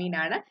ഡയമീൻ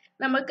ആണ്.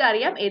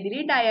 നമുക്കറിയാം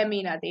എഥിലീൻ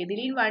ഡയമീനകത്ത്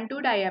എഥിലീൻ 1,2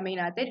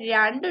 ഡയമീനകത്ത്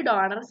 2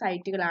 ഡോണർ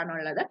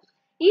സൈറ്റുകളാണുള്ളത്.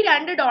 ഈ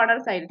 2 ഡോണർ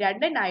സൈറ്റ്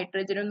 2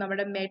 നൈട്രജനും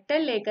നമ്മുടെ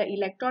മെറ്റലിലേക്ക്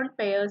ഇലക്ട്രോൺ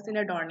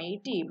പെയർസിനെ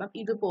ഡൊണേറ്റ് ചെയ്യുമ്പോൾ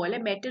ഇതുപോലെ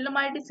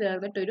മെറ്റലുമായിട്ട്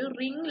ചേർന്നിട്ട് ഒരു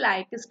റിംഗ്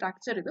ലൈക്ക്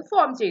സ്ട്രക്ചർ ഇത്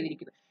ഫോം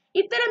ചെയ്തിരിക്കുന്നു.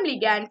 ഇത്തരം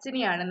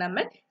ലിഗാൻഡ്സിനെയാണ്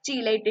നമ്മൾ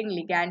ചീലേറ്റിംഗ്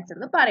ലിഗാൻഡ്സ്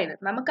എന്ന്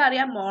പറയുന്നത്.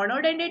 നമുക്കറിയാം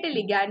മോണോഡെൻഡേറ്റ്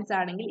ലിഗാൻഡ്സ്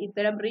ആണെങ്കിൽ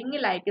ഇത്തരം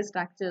റിംഗ് ലൈക്ക്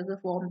സ്ട്രക്ചേഴ്സ്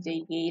ഫോം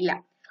ചെയ്യുകയില്ല.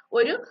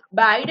 ഒരു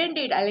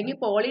ബൈഡെൻഡേറ്റ് അല്ലെങ്കിൽ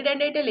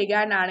പോളിഡെൻഡേറ്റ്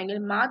ലിഗാൻഡ് ആണെങ്കിൽ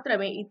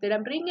മാത്രമേ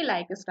ഇത്തരം റിംഗ്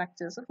ലൈക്ക്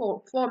സ്ട്രക്ചേഴ്സ്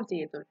ഫോം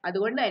ചെയ്യത്തുള്ളൂ.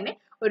 അതുകൊണ്ട് തന്നെ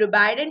ഒരു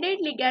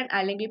ബൈഡെൻഡേറ്റ് ലിഗാൻഡ്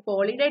അല്ലെങ്കിൽ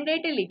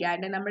പോളിഡെൻഡേറ്റ്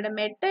ലിഗാൻഡ് നമ്മുടെ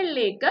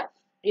മെറ്റലിലേക്ക്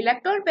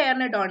ഇലക്ട്രോൺ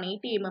പെയറിനെ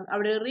ഡൊണേറ്റ് ചെയ്യുമ്പോൾ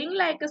അവിടെ റിംഗ്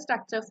ലൈക്ക്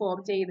സ്ട്രക്ചർ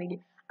ഫോം ചെയ്യുന്നെങ്കിൽ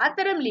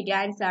അത്തരം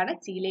ലിഗാൻഡ്സ് ആണ്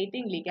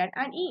ചീലേറ്റിംഗ് ലിഗാൻഡ്.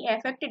 ആൻഡ് ഈ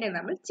എഫക്റ്റിനെ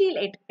നമ്മൾ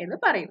ചീലേറ്റ് എന്ന്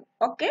പറയുന്നു.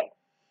 ഓക്കെ,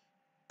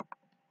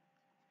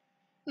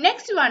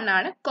 നെക്സ്റ്റ് വൺ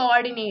ആണ്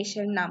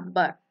coordination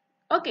number.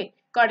 Okay,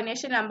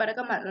 coordination number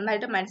ഒക്കെ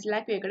നന്നായിട്ട്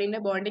മനസ്സിലാക്കി വെക്കണം. ഇതിന്റെ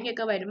ബോണ്ടിങ്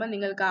ഒക്കെ വരുമ്പോൾ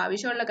നിങ്ങൾക്ക്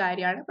ആവശ്യമുള്ള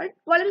കാര്യമാണ്. ബട്ട്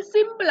വളരെ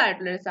സിമ്പിൾ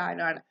ആയിട്ടുള്ള ഒരു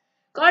സാധനമാണ്.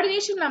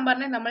 കോർഡിനേഷൻ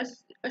നമ്പറിനെ നമ്മൾ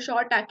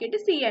ഷോർട്ട് ആക്കിയിട്ട്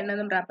CN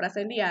എന്നും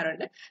റെപ്രസെന്റ്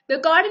ചെയ്യാറുണ്ട്. The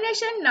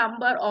coordination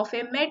number of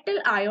A metal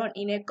ion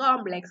in A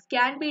complex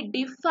can be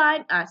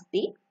defined as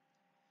the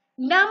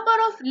number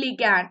of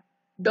ligand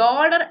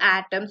donor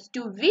atoms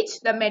to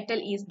which the metal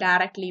is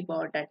directly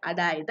bonded.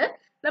 അതായത്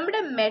നമ്മുടെ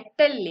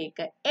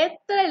മെറ്റലിലേക്ക്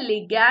എത്ര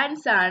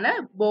ലിഗാൻഡ്സ് ആണ്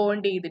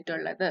bond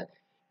ചെയ്തിട്ടുള്ളത്,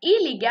 ഈ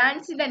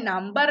ലിഗാൻഡ്സിന്റെ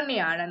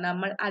നമ്പറിനെയാണ്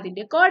നമ്മൾ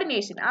അതിന്റെ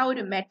കോർഡിനേഷൻ, ആ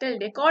ഒരു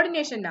മെറ്റലിന്റെ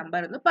കോർഡിനേഷൻ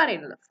നമ്പർ എന്ന്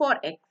പറയുന്നത്. ഫോർ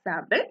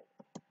എക്സാമ്പിൾ,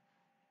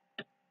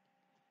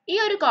 ഈ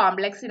ഒരു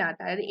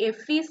കോംപ്ലക്സിനകത്ത് അതായത്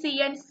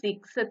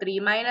FeCN6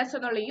 3-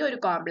 എന്നുള്ള ഈ ഒരു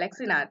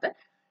കോംപ്ലക്സിനകത്ത്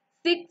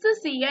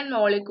 6CN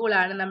മോളിക്യൂൾ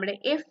ആണ് നമ്മുടെ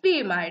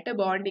Feയുമായിട്ട്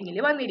ബോണ്ടിങ്ങിൽ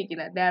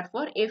വന്നിരിക്കുന്നത്.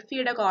 Therefore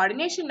Feയുടെ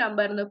കോർഡിനേഷൻ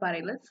നമ്പർ എന്ന്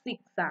പറയുന്നത്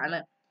 6 ആണ്.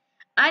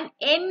 And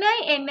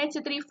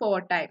NiNH3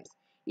 4 times.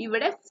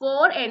 ഇവിടെ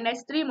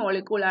 4NH3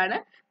 മോളിക്യൂൾ ആണ്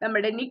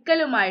നമ്മുടെ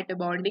നിക്കലുമായിട്ട്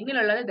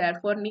ബോണ്ടിങ്ങിലുള്ളത്.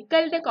 Therefore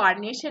നിക്കലിന്റെ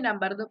കോർഡിനേഷൻ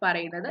നമ്പർ എന്ന്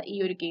പറയുന്നത് ഈ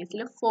ഒരു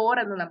കേസിൽ 4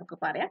 എന്ന് നമുക്ക്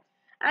പറയാം.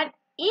 ആൻഡ്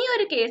ഈ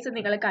ഒരു കേസ്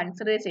നിങ്ങൾ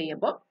കൺസിഡർ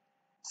ചെയ്യുമ്പോൾ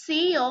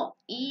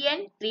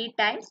COEN 3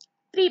 times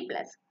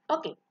 3+.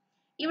 ഓക്കെ,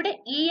 ഇവിടെ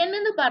EN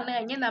എന്ന് പറഞ്ഞു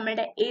കഴിഞ്ഞാൽ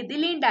നമ്മുടെ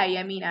എഥിലീൻ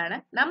ഡയമീൻ ആണ്.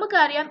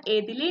 നമുക്കറിയാം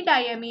എഥിലീൻ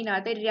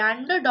ഡയമീനകത്ത്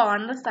 2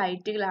 ഡോണർ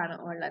സൈറ്റുകളാണ്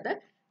ഉള്ളത്.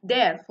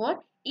 Therefore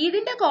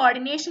ഇതിന്റെ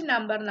കോർഡിനേഷൻ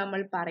നമ്പർ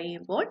നമ്മൾ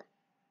പറയുമ്പോൾ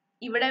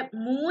ഇവിടെ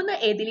 3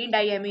 എഥിലീൻ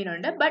ഡയമീൻ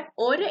ഉണ്ട്. ബട്ട്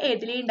ഒരു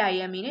എഥിലീൻ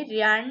ഡയമീന്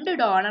 2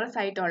 ഡോണർ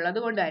സൈറ്റ് ഉള്ളത്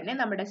കൊണ്ട് തന്നെ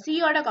നമ്മുടെ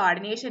സിയോയുടെ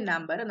കോർഡിനേഷൻ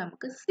നമ്പർ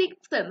നമുക്ക്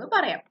 6 എന്ന്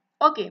പറയാം.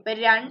 ഓക്കെ, ഇപ്പൊ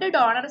 2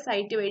 ഡോണർ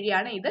സൈറ്റ്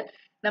വഴിയാണ് ഇത്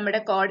നമ്മുടെ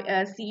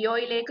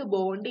സിയോയിലേക്ക്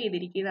ബോണ്ട്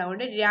ചെയ്തിരിക്കുന്നത്.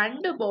 അതുകൊണ്ട്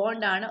 2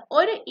 ബോണ്ടാണ്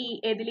ഒരു ഈ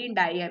എഥിലീൻ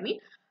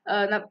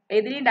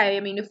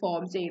ഡയമീന്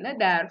ഫോം ചെയ്യുന്നത്.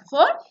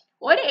 Therefore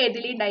ഒരു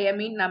എഥിലീൻ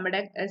ഡയമീൻ നമ്മുടെ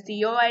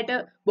CO ആയിട്ട്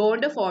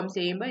ബോണ്ട് ഫോം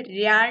ചെയ്യുമ്പോൾ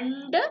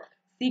 2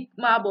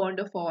 സിഗ്മ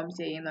ബോണ്ട് ഫോം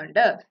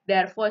ചെയ്യുന്നുണ്ട്.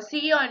 Therefore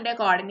CO ന്റെ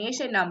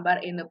കോർഡിനേഷൻ നമ്പർ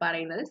എന്ന്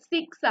പറയുന്നത്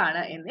 6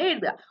 ആണ് എന്ന്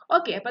എഴുതുക.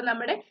 ഓക്കെ, അപ്പൊ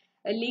നമ്മുടെ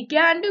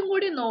ലിഗാൻഡും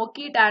കൂടി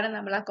നോക്കിയിട്ടാണ്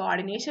നമ്മൾ ആ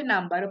കോർഡിനേഷൻ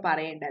നമ്പർ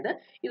പറയേണ്ടത്.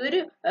 ഇതൊരു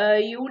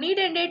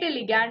യൂണിഡെൻഡേറ്റ്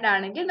ലിഗാൻഡ്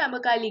ആണെങ്കിൽ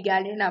നമുക്ക് ആ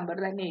ലിഗാൻഡിന്റെ നമ്പർ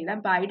തന്നെ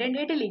എഴുതാം.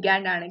 ബൈഡെൻഡേറ്റ്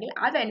ലിഗാൻഡ് ആണെങ്കിൽ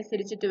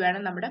അതനുസരിച്ചിട്ട്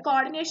വേണം നമ്മുടെ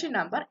കോർഡിനേഷൻ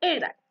നമ്പർ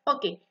എഴുതാൻ.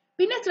 ഓക്കെ,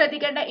 പിന്നെ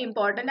ശ്രദ്ധിക്കേണ്ട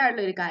ഇമ്പോർട്ടന്റ്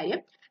ആയിട്ടുള്ള ഒരു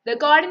കാര്യം, the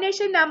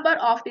coordination number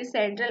of the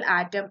central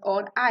atom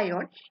or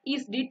ion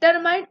is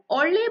determined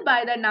only by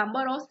the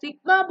number of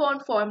sigma bond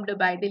formed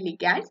by the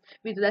ligands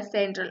with the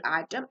central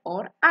atom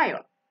or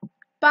ion.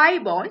 Pi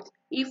bonds,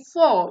 if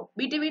formed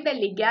between the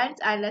ligands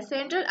and the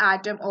central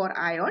atom or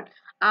ion,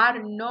 are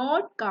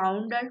not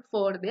counted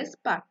for this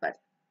purpose.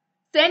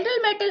 Central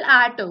metal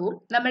ആറ്റവും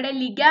നമ്മുടെ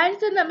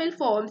ലിഗാൻഡ്സും തമ്മിൽ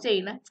form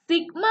ചെയ്യുന്ന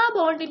sigma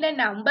ബോണ്ടിന്റെ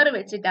number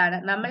വെച്ചിട്ടാണ്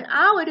നമ്മൾ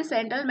ആ ഒരു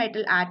central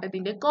metal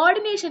ആറ്റത്തിന്റെ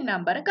coordination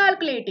number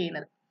calculate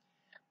ചെയ്യുന്നത്.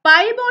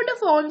 Pi bond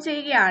form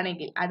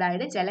ചെയ്യുകയാണെങ്കിൽ,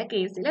 അതായത് ചില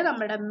കേസിൽ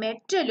നമ്മുടെ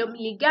മെറ്റലും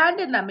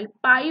ലിഗാൻഡും തമ്മിൽ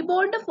പൈ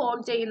ബോണ്ട് ഫോം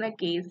ചെയ്യുന്ന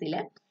കേസിൽ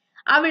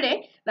അവിടെ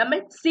നമ്മൾ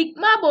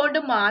സിഗ്മ ബോണ്ട്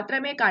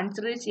മാത്രമേ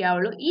കൺസിഡർ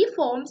ചെയ്യാവുള്ളൂ. ഈ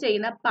ഫോം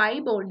ചെയ്യുന്ന പൈ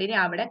ബോണ്ടിനെ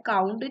അവിടെ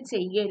കൗണ്ട്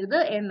ചെയ്യരുത്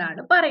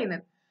എന്നാണ്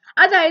പറയുന്നത്.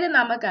 അതായത്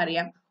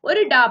നമുക്കറിയാം,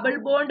 ഒരു ഡബിൾ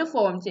ബോണ്ട്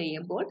ഫോം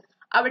ചെയ്യുമ്പോൾ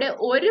അവിടെ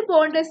ഒരു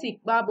ബോണ്ട്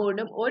സിഗ്മ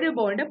ബോണ്ടും ഒരു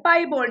ബോണ്ട്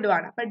പൈ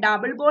ബോണ്ടുമാണ്. അപ്പൊ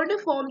ഡബിൾ ബോണ്ട്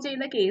ഫോം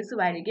ചെയ്യുന്ന കേസ്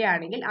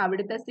വരികയാണെങ്കിൽ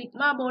അവിടുത്തെ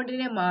സിഗ്മ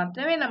ബോണ്ടിനെ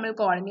മാത്രമേ നമ്മൾ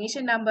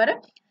കോർഡിനേഷൻ നമ്പർ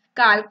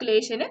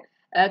കാൽക്കുലേഷന്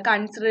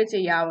കൺസിഡർ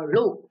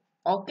ചെയ്യാവുള്ളൂ.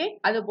 ഓക്കെ,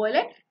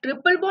 അതുപോലെ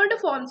ട്രിപ്പിൾ ബോണ്ട്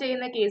ഫോം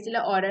ചെയ്യുന്ന കേസിൽ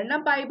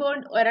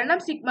ഒരെണ്ണം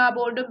സിഗ്മ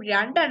ബോണ്ടും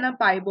 2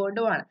 പൈ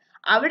ബോണ്ടുമാണ്.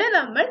 അവിടെ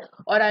നമ്മൾ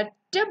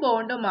ഒരൊറ്റ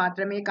ബോണ്ട്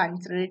മാത്രമേ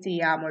കൺസിഡർ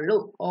ചെയ്യാമുള്ളൂ.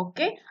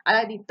 ഓക്കെ,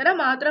 അതായത് ഇത്ര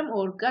മാത്രം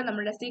ഓർക്കുക,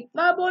 നമ്മുടെ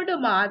സിഗ്മ ബോണ്ട്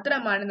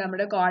മാത്രമാണ്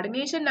നമ്മുടെ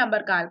കോർഡിനേഷൻ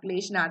നമ്പർ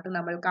കാൽക്കുലേഷനകത്ത്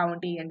നമ്മൾ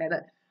കൗണ്ട് ചെയ്യേണ്ടത്.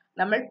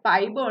 നമ്മൾ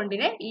പൈ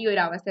ബോണ്ടിനെ ഈ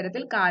ഒരു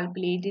അവസരത്തിൽ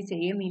കാൽക്കുലേറ്റ്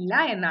ചെയ്യുന്നില്ല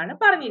എന്നാണ്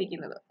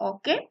പറഞ്ഞിരിക്കുന്നത്.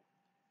 ഓക്കെ,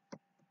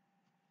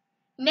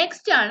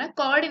 നെക്സ്റ്റ് ആണ്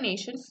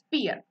coordination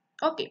sphere.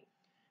 Okay,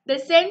 the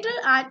central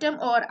atom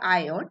or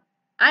ion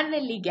and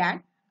the ligand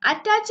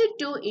attached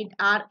to it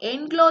are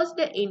enclosed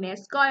in a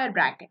square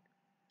bracket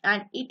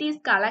and it is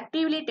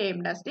collectively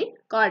termed as the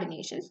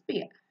coordination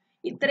sphere.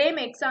 ഇത്രയും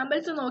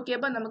examples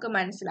നോക്കിയപ്പോൾ നമുക്ക്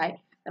മനസ്സിലായി,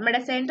 നമ്മുടെ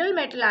central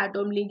metal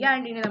ആറ്റവും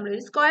ലിഗാൻഡിനെ നമ്മൾ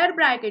ഒരു square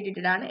bracket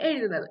ഇട്ടിട്ടാണ്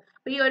എഴുതുന്നത്.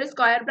 അപ്പൊ ഈ ഒരു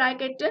സ്ക്വയർ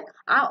ബ്രാക്കറ്റ്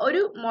ആ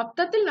ഒരു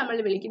മൊത്തത്തിൽ നമ്മൾ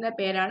വിളിക്കുന്ന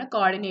പേരാണ്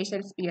കോർഡിനേഷൻ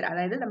സ്പിയർ.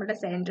 അതായത് നമ്മുടെ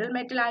സെൻട്രൽ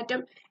മെറ്റൽ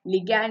ആറ്റം,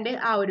 ലിഗാൻഡ്,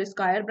 ആ ഒരു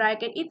സ്ക്വയർ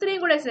ബ്രാക്കറ്റ്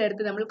ഇത്രയും കൂടെ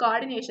ചേർത്ത് നമ്മൾ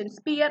കോർഡിനേഷൻ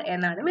സ്പിയർ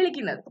എന്നാണ്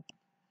വിളിക്കുന്നത്.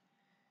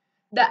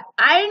 The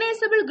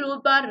ionizable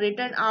group are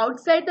written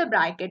outside the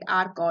bracket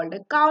are called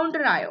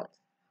counter ions.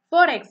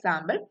 For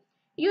example,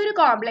 ഈ ഒരു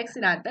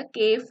കോംപ്ലക്സിനകത്ത്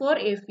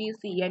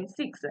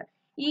K4FeCN6,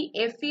 ഈ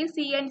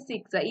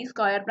FeCN6 ഈ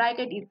സ്ക്വയർ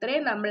ബ്രാക്കറ്റ്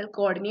ഇത്രയും നമ്മൾ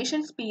കോർഡിനേഷൻ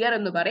സ്പിയർ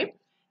എന്ന് പറയും.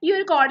 ഈ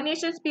ഒരു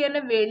കോർഡിനേഷൻ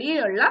സ്പിയറിന്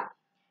വെളിയിലുള്ള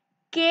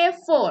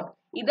K4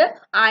 ഇത്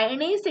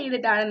അയണൈസ്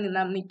ചെയ്തിട്ടാണ്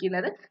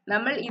നിൽക്കുന്നത്.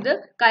 നമ്മൾ ഇത്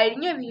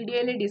കഴിഞ്ഞ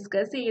വീഡിയോയിൽ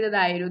ഡിസ്കസ്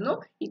ചെയ്തതായിരുന്നു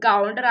ഈ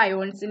കൗണ്ടർ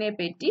അയോൺസിനെ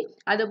പറ്റി.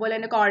 അതുപോലെ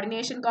തന്നെ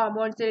കോർഡിനേഷൻ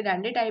കോമ്പൗണ്ട്സിൽ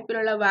 2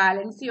 ടൈപ്പിലുള്ള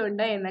വാലൻസി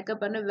ഉണ്ട് എന്നൊക്കെ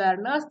പറഞ്ഞ്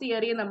വെർണേഴ്സ്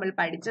തിയറി നമ്മൾ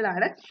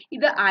പഠിച്ചതാണ്.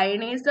 ഇത്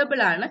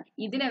അയണൈസബിൾ ആണ്.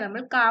 ഇതിനെ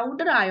നമ്മൾ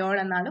കൗണ്ടർ അയോൺ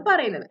എന്നാണ്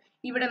പറയുന്നത്.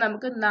 ഇവിടെ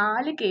നമുക്ക്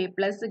 4 K+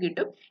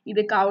 കിട്ടും.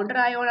 ഇത് കൗണ്ടർ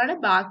അയോൺ ആണ്.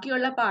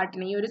 ബാക്കിയുള്ള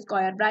പാർട്ടിനെ, ഈ ഒരു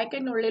സ്ക്വയർ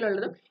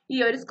ബ്രാക്കറ്റിനുള്ളിലുള്ളതും ഈ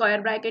ഒരു സ്ക്വയർ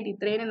ബ്രാക്കറ്റ്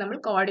ഇത്രയും നമ്മൾ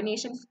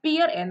കോർഡിനേഷൻ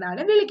സ്പിയർ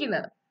എന്നാണ്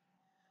വിളിക്കുന്നത്.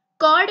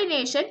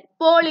 Coordination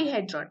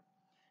polyhedron.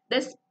 The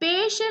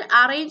spatial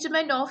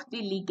arrangement of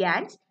the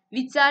ligands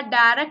which are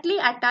directly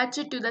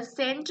attached to the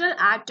central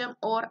atom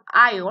or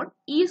ion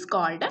is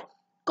called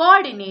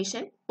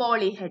coordination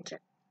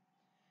polyhedron.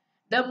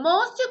 The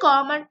most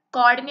common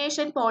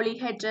coordination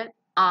polyhedron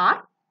are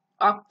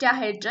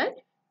octahedral,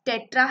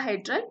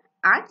 tetrahedral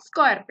and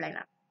square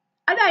planar.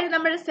 അതായത്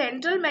നമ്മുടെ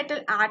central metal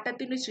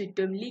ആറ്റത്തിന്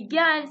ചുറ്റും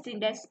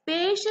ലിഗാൻസിന്റെ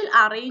spatial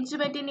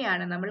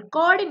അറേഞ്ച്മെന്റിനെയാണ് നമ്മൾ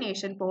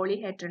coordination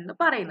പോളിഹെഡ്രൺ എന്ന്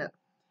പറയുന്നത്.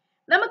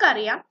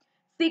 നമുക്കറിയാം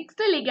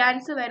 6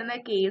 ligands വരുന്ന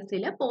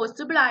കേസിൽ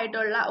possible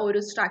ആയിട്ടുള്ള ഒരു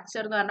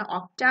സ്ട്രക്ചർ എന്ന് പറഞ്ഞാൽ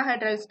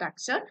ഒക്ടാഹെഡ്രൽ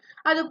സ്ട്രക്ചർ.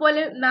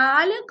 അതുപോലെ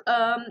 4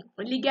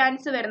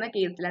 ലിഗാൻസ് വരുന്ന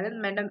കേസിൽ, അതായത്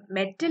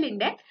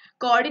മെറ്റലിന്റെ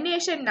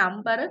കോർഡിനേഷൻ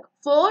നമ്പർ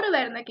 4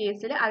 വരുന്ന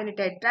കേസിൽ അതിന്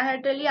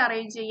ടെട്രാഹെഡ്രലി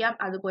അറേഞ്ച് ചെയ്യാം.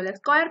 അതുപോലെ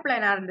സ്ക്വയർ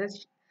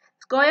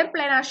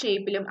പ്ലാനാർ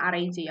ഷേപ്പിലും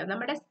അറേഞ്ച് ചെയ്യാം.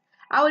 നമ്മുടെ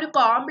ആ ഒരു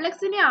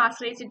കോംപ്ലക്സിനെ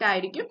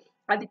ആശ്രയിച്ചിട്ടായിരിക്കും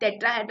അത്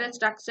ടെട്രാഹെഡ്രൽ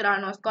സ്ട്രക്ചർ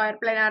ആണോ സ്ക്വയർ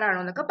പ്ലാനാർ ആണോ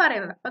എന്നൊക്കെ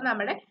പറയുന്നത്. അപ്പൊ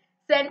നമ്മുടെ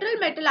സെൻട്രൽ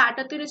മെറ്റൽ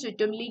ആറ്റത്തിനു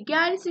ചുറ്റും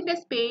ലിഗാൻസിന്റെ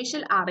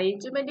സ്പേഷ്യൽ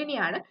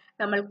അറേഞ്ച്മെന്റിനെയാണ്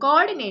നമ്മൾ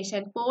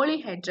കോർഡിനേഷൻ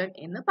പോളിഹെഡ്രൺ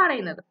എന്ന്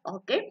പറയുന്നത്.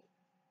 ഓക്കെ,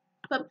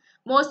 അപ്പം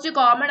മോസ്റ്റ്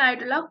കോമൺ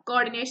ആയിട്ടുള്ള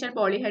കോർഡിനേഷൻ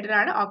പോളിഹെഡ്രൺ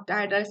ആണ്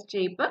octahedral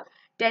shape,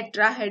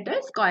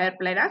 tetrahedral, square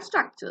planar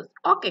structures.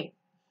 Okay,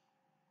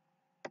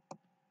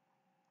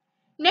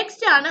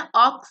 next ആണ്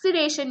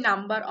oxidation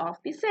number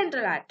of the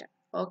central atom.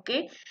 Okay,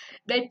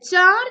 the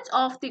charge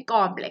of the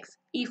complex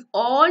if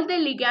all the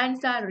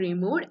ligands are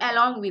removed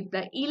along with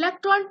the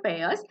electron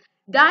pairs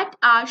that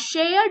are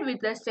shared with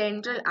the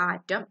central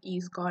atom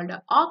is called the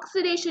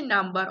oxidation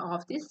number of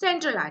the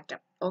central atom.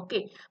 Okay,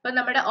 അപ്പൊ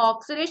നമ്മുടെ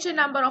oxidation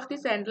number of the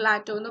central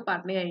atom എന്ന്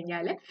പറഞ്ഞു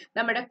കഴിഞ്ഞാൽ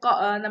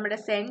നമ്മുടെ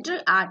central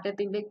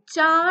ആറ്റത്തിന്റെ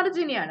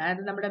ചാർജിനെയാണ്,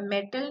 അതായത് നമ്മുടെ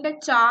മെറ്റലിന്റെ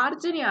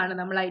ചാർജിനെയാണ്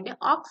നമ്മൾ അതിന്റെ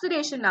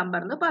ഓക്സിഡേഷൻ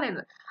നമ്പർ എന്ന്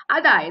പറയുന്നത്.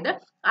 അതായത്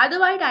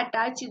അതുമായിട്ട്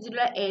അറ്റാച്ച്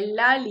ചെയ്തിട്ടുള്ള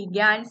എല്ലാ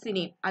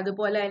ലിഗാൻസിനെയും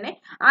അതുപോലെ തന്നെ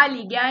ആ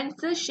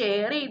ലിഗാൻസ്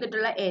ഷെയർ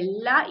ചെയ്തിട്ടുള്ള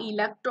എല്ലാ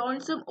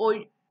ഇലക്ട്രോൺസും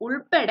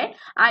ഉൾപ്പെടെ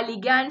ആ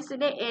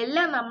ലിഗാൻസിനെ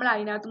എല്ലാം നമ്മൾ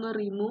അതിനകത്തുനിന്ന്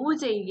റിമൂവ്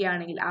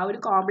ചെയ്യുകയാണെങ്കിൽ, ആ ഒരു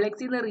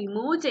കോംപ്ലക്സിൽ നിന്ന്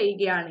റിമൂവ്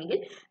ചെയ്യുകയാണെങ്കിൽ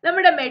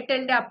നമ്മുടെ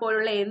മെറ്റലിന്റെ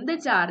അപ്പോഴുള്ള എന്ത്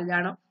ചാർജ്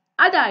ആണോ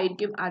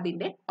അതായിരിക്കും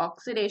അതിന്റെ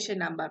ഓക്സിഡേഷൻ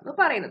നമ്പർ എന്ന്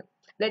പറയുന്നത്.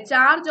 The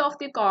charge of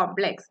the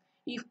complex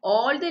if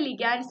all the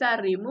ligands are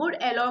removed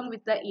along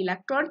with the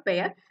electron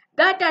pair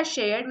that are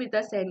shared with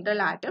the central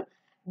atom,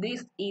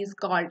 this is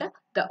called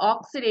the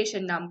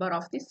oxidation number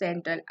of the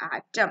central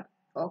atom.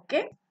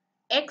 Okay,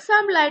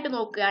 example ആയിട്ട്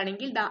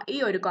നോക്കുകയാണെങ്കിൽ ഈ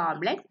ഒരു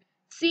complex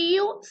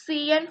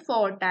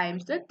CuCN4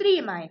 times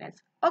 3-.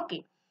 Okay,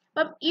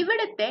 അപ്പം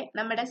ഇവിടുത്തെ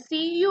നമ്മുടെ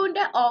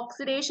Cuന്റെ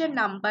oxidation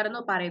number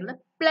എന്ന് പറയുന്നത്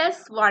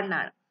 +1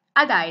 ആണ്.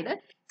 അതായത്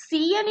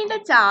Cnന്റെ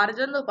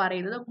ചാർജ് എന്ന്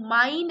പറയുന്നത്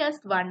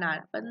 -1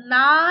 ആണ്. അപ്പൊ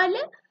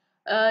 4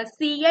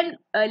 CN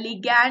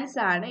ലിഗാൻസ്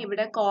ആണ്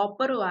ഇവിടെ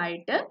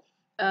കോപ്പറുമായിട്ട്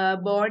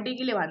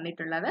ബോണ്ടിങ്ങിൽ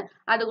വന്നിട്ടുള്ളത്.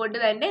 അതുകൊണ്ട്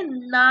തന്നെ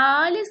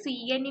 4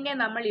 CNനെ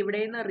നമ്മൾ ഇവിടെ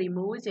നിന്ന്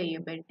റിമൂവ്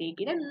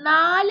ചെയ്യുമ്പോഴത്തേക്കിന്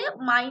 4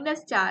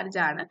 മൈനസ് ചാർജ്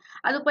ആണ്.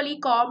 അതുപോലെ ഈ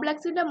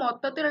കോംപ്ലക്സിന്റെ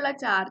മൊത്തത്തിലുള്ള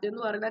ചാർജ്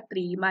എന്ന് പറയുന്നത്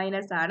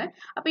 3- ആണ്.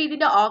 അപ്പൊ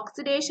ഇതിന്റെ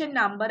ഓക്സിഡേഷൻ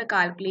നമ്പർ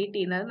കാൽക്കുലേറ്റ്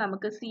ചെയ്യുന്നത്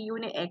നമുക്ക്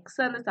Cuന് X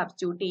എന്ന്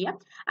സബ്സ്റ്റിറ്റ്യൂട്ട് ചെയ്യാം.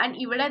 ആൻഡ്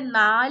ഇവിടെ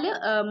 4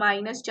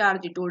 മൈനസ്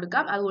ചാർജ് ഇട്ട്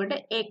കൊടുക്കാം. അതുകൊണ്ട്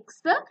X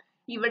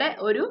ഇവിടെ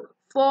ഒരു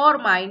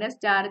 4-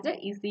 ചാർജ്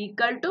ഈസ്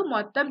ഈക്വൽ ടു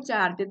മൊത്തം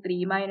ചാർജ്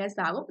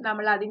 3- ആകും.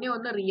 നമ്മൾ അതിനെ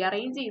ഒന്ന്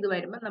റീഅറേഞ്ച് ചെയ്ത്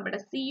വരുമ്പോൾ നമ്മുടെ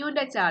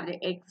Cuന്റെ ചാർജ്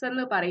X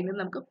എന്ന് പറയുന്നത്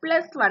നമുക്ക്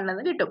 +1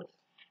 എന്ന് കിട്ടും.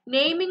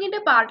 നെയിമിങ്ങിന്റെ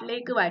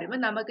പാർട്ടിലേക്ക് വരുമ്പോൾ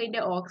നമുക്ക്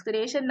ഇതിന്റെ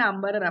ഓക്സിഡേഷൻ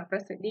നമ്പർ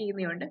റെപ്രസെന്റ്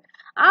ചെയ്യുന്നുണ്ട്.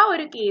 ആ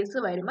ഒരു കേസ്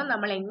വരുമ്പോൾ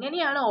നമ്മൾ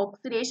എങ്ങനെയാണ്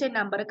ഓക്സിഡേഷൻ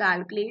നമ്പർ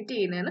കാൽക്കുലേറ്റ്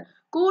ചെയ്യുന്നതെന്ന്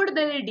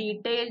കൂടുതൽ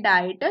ഡീറ്റെയിൽഡ്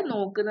ആയിട്ട്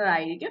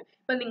നോക്കുന്നതായിരിക്കും.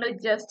 ഇപ്പൊ നിങ്ങൾ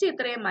ജസ്റ്റ്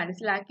ഇത്രയും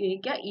മനസ്സിലാക്കി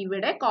വയ്ക്കുക.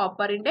 ഇവിടെ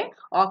കോപ്പറിന്റെ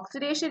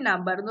ഓക്സിഡേഷൻ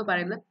നമ്പർ എന്ന്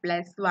പറയുന്നത്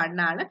 +1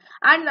 ആണ്.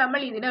 ആൻഡ്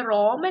നമ്മൾ ഇതിനെ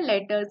റോമൻ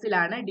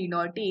ലെറ്റേഴ്സിലാണ്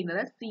ഡിനോട്ട്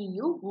ചെയ്യുന്നത്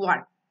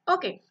Cu1.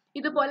 ഓക്കെ,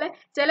 ഇതുപോലെ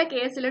ചില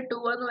കേസിൽ 2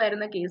 എന്ന്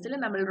വരുന്ന കേസിൽ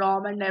നമ്മൾ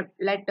റോമൻ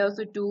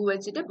ലെറ്റേഴ്സ് 2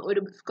 വെച്ചിട്ട്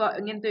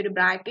ഇങ്ങനത്തെ ഒരു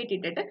ബ്രാക്കറ്റ്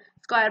ഇട്ടിട്ട്,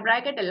 സ്ക്വയർ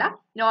ബ്രാക്കറ്റ് അല്ല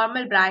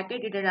നോർമൽ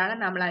ബ്രാക്കറ്റ് ഇട്ടിട്ടാണ്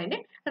നമ്മൾ അതിനെ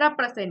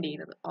റെപ്രസെന്റ്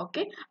ചെയ്യുന്നത്.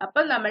 ഓക്കെ,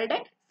 അപ്പം നമ്മളുടെ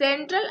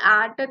സെൻട്രൽ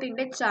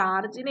ആറ്റത്തിന്റെ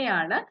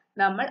ചാർജിനെയാണ്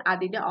നമ്മൾ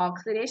അതിന്റെ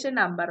ഓക്സിഡേഷൻ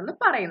നമ്പർ എന്ന്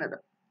പറയുന്നത്.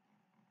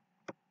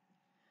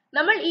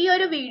 നമ്മൾ ഈ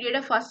ഒരു വീഡിയോയുടെ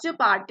ഫസ്റ്റ്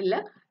പാർട്ടിൽ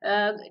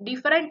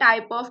ഡിഫറെന്റ്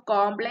ടൈപ്പ് ഓഫ്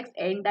കോംപ്ലക്സ്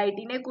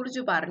എൻഡൈറ്റിനെ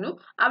കുറിച്ച് പറഞ്ഞു.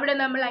 അവിടെ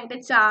നമ്മൾ അതിന്റെ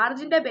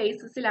ചാർജിന്റെ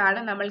ബേസിസിലാണ്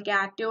നമ്മൾ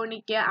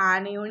cationic,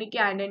 anionic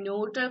and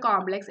neutral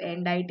complex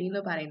entity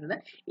എന്ന് പറയുന്നത്.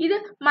 ഇത്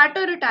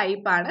മറ്റൊരു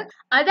ടൈപ്പാണ്.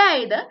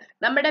 അതായത്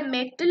നമ്മുടെ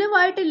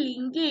മെറ്റലുമായിട്ട്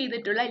ലിങ്ക്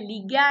ചെയ്തിട്ടുള്ള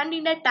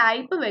ലിഗാൻഡിന്റെ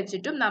ടൈപ്പ്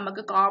വെച്ചിട്ടും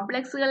നമുക്ക്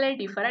കോംപ്ലക്സുകളെ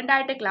ഡിഫറെന്റ്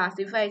ആയിട്ട്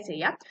ക്ലാസിഫൈ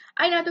ചെയ്യാം.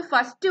 അതിനകത്ത്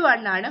ഫസ്റ്റ്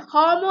വൺ ആണ്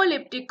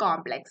ഹോമോലിപ്റ്റിക്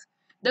complex.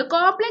 The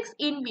complex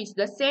in which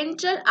the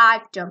central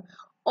atom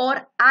or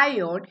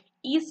ion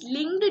is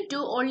linked to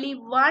only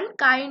one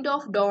kind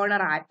of donor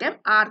atom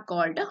are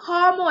called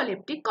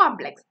homoleptic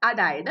complex.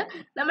 അതായത്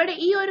നമ്മുടെ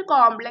ഈ ഒരു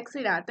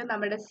കോംപ്ലക്സിനകത്ത്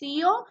നമ്മുടെ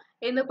CO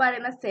എന്ന്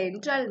പറയുന്ന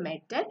സെൻട്രൽ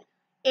മെറ്റൽ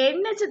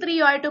NH3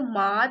 ആയിട്ട്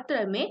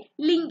മാത്രമേ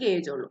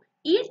ലിങ്കേജ് ഉള്ളൂ.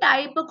 ഈ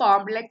ടൈപ്പ്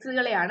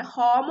കോംപ്ലക്സുകളെയാണ്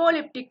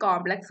ഹോമോലിപ്റ്റിക്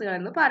കോംപ്ലക്സുകൾ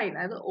എന്ന്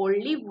പറയുന്നത്. അത്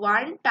ഓൺലി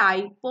വൺ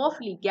ടൈപ്പ്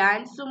ഓഫ്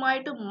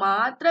ലിഗാൻസുമായിട്ട്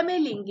മാത്രമേ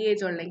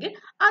ലിങ്കേജ് ഉള്ളെങ്കിൽ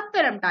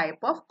അത്തരം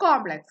ടൈപ്പ് ഓഫ്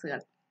കോംപ്ലക്സുകൾ.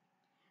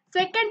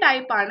 സെക്കൻഡ്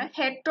ടൈപ്പ് ആണ്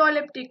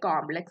ഹെറ്ററോലെപ്റ്റിക്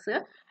complex.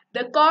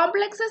 The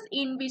complexes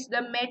in which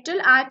the metal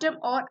atom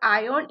or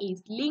ion is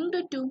linked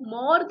to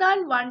more than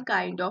one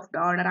kind of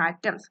donor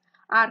atoms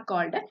are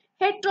called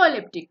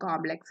heteroleptic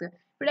complex.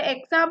 ഇവിടെ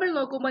example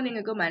നോക്കുമ്പോൾ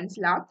നിങ്ങൾക്ക്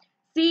മനസ്സിലാവും.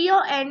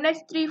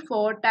 CONH3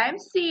 4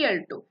 times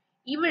Cl2.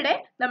 ഇവിടെ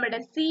നമ്മുടെ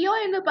CO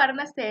എന്ന്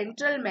പറയുന്ന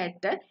central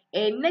metal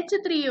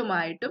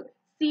NH3യുമായിട്ടും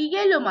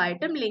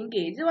Cl-ഉമായിട്ടും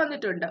linkage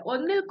വന്നിട്ടുണ്ട്.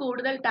 ഒന്നിൽ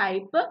കൂടുതൽ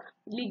ടൈപ്പ്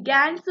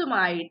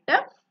ലിഗാൻസുമായിട്ട്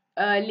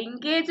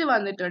ലിങ്കേജ്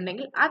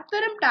വന്നിട്ടുണ്ടെങ്കിൽ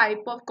അത്തരം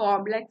ടൈപ്പ് ഓഫ്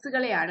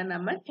കോംപ്ലക്സുകളെയാണ്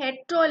നമ്മൾ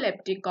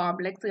ഹെറ്ററോലെപ്റ്റിക്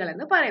കോംപ്ലക്സുകൾ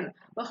എന്ന് പറയുന്നത്.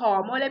 അപ്പോൾ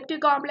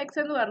ഹോമോലെപ്റ്റിക് കോംപ്ലക്സ്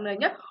എന്ന് പറഞ്ഞു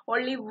കഴിഞ്ഞാൽ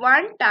ഓൺലി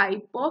വൺ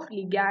ടൈപ്പ് ഓഫ്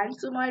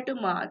ലിഗാൻസുമായിട്ട്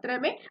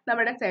മാത്രമേ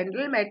നമ്മുടെ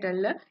സെൻട്രൽ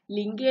മെറ്റലിൽ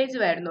ലിങ്കേജ്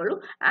വരുന്നുള്ളൂ.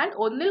 ആൻഡ്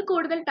ഒന്നിൽ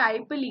കൂടുതൽ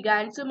ടൈപ്പ്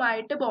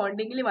ലിഗാൻസുമായിട്ട്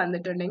ബോണ്ടിങ്ങിൽ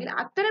വന്നിട്ടുണ്ടെങ്കിൽ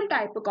അത്തരം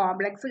ടൈപ്പ്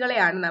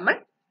കോംപ്ലക്സുകളെയാണ് നമ്മൾ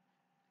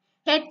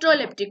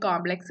ഹെറ്ററോലെപ്റ്റിക്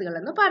കോംപ്ലക്സുകൾ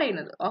എന്ന്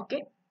പറയുന്നത്. ഓക്കെ,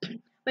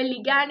 അപ്പൊ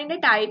ലിഗാൻഡിന്റെ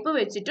ടൈപ്പ്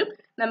വെച്ചിട്ടും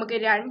നമുക്ക്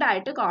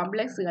രണ്ടായിട്ട്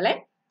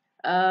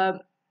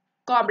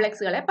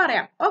കോംപ്ലക്സുകളെ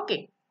പറയാം. ഓക്കെ,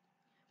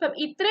 അപ്പം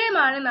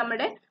ഇത്രയുമാണ്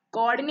നമ്മുടെ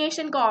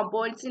കോർഡിനേഷൻ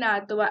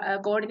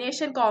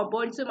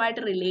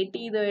കോമ്പൗണ്ട്സുമായിട്ട് റിലേറ്റ്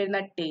ചെയ്ത് വരുന്ന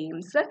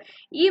ടേംസ്.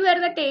 ഈ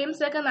വരുന്ന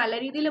ടേംസ് ഒക്കെ നല്ല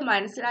രീതിയിൽ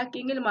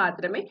മനസ്സിലാക്കിയെങ്കിൽ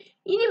മാത്രമേ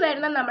ഇനി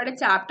വരുന്ന നമ്മുടെ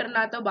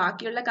ചാപ്റ്ററിനകത്തോ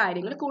ബാക്കിയുള്ള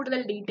കാര്യങ്ങൾ കൂടുതൽ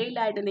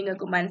ഡീറ്റെയിൽഡ് ആയിട്ട്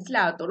നിങ്ങൾക്ക്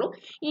മനസ്സിലാകത്തുള്ളൂ.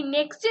 ഈ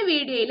നെക്സ്റ്റ്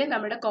വീഡിയോയിൽ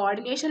നമ്മുടെ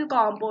കോർഡിനേഷൻ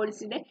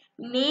കോമ്പൗണ്ട്സിന്റെ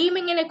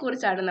നെയിമിങ്ങിനെ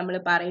കുറിച്ചാണ് നമ്മൾ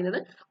പറയുന്നത്.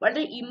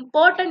 വളരെ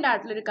ഇമ്പോർട്ടൻ്റ്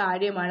ആയിട്ടുള്ളൊരു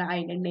കാര്യമാണ്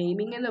അതിന്റെ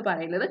നെയിമിംഗ് എന്ന്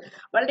പറയുന്നത്.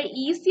 വളരെ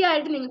ഈസി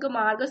ആയിട്ട് നിങ്ങൾക്ക്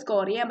മാർക്ക്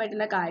സ്കോർ ചെയ്യാൻ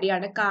പറ്റുന്ന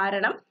കാര്യമാണ്.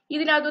 കാരണം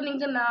ഇതിനകത്ത്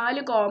നിങ്ങൾക്ക്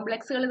 4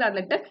 കോംപ്ലക്സുകൾ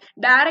തന്നിട്ട്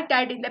ഡയറക്റ്റ്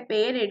ആയിട്ട് ഇതിന്റെ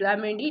പേര് എഴുതാൻ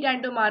വേണ്ടി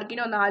 2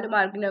 മാർക്കിനോ 4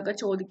 മാർക്കിനോ ഒക്കെ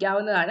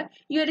ചോദിക്കാവുന്നതാണ്.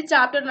 ഈ ഒരു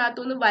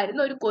ചാപ്റ്ററിനകത്തുനിന്ന്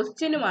വരുന്ന ഒരു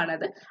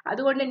ക്വസ്റ്റ്യനുമാണത്.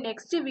 അതുകൊണ്ട്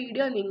നെക്സ്റ്റ്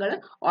വീഡിയോ നിങ്ങൾ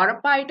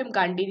ഉറപ്പായിട്ടും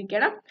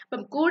കണ്ടിരിക്കണം.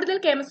 അപ്പം കൂടുതൽ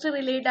കെമിസ്ട്രി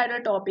റിലേറ്റഡ്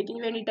ആയിട്ടുള്ള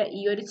ടോപ്പിക്കിന് വേണ്ടിയിട്ട്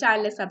ഈ ഒരു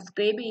ചാനൽ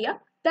സബ്സ്ക്രൈബ് ചെയ്യുക.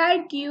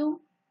 Thank you.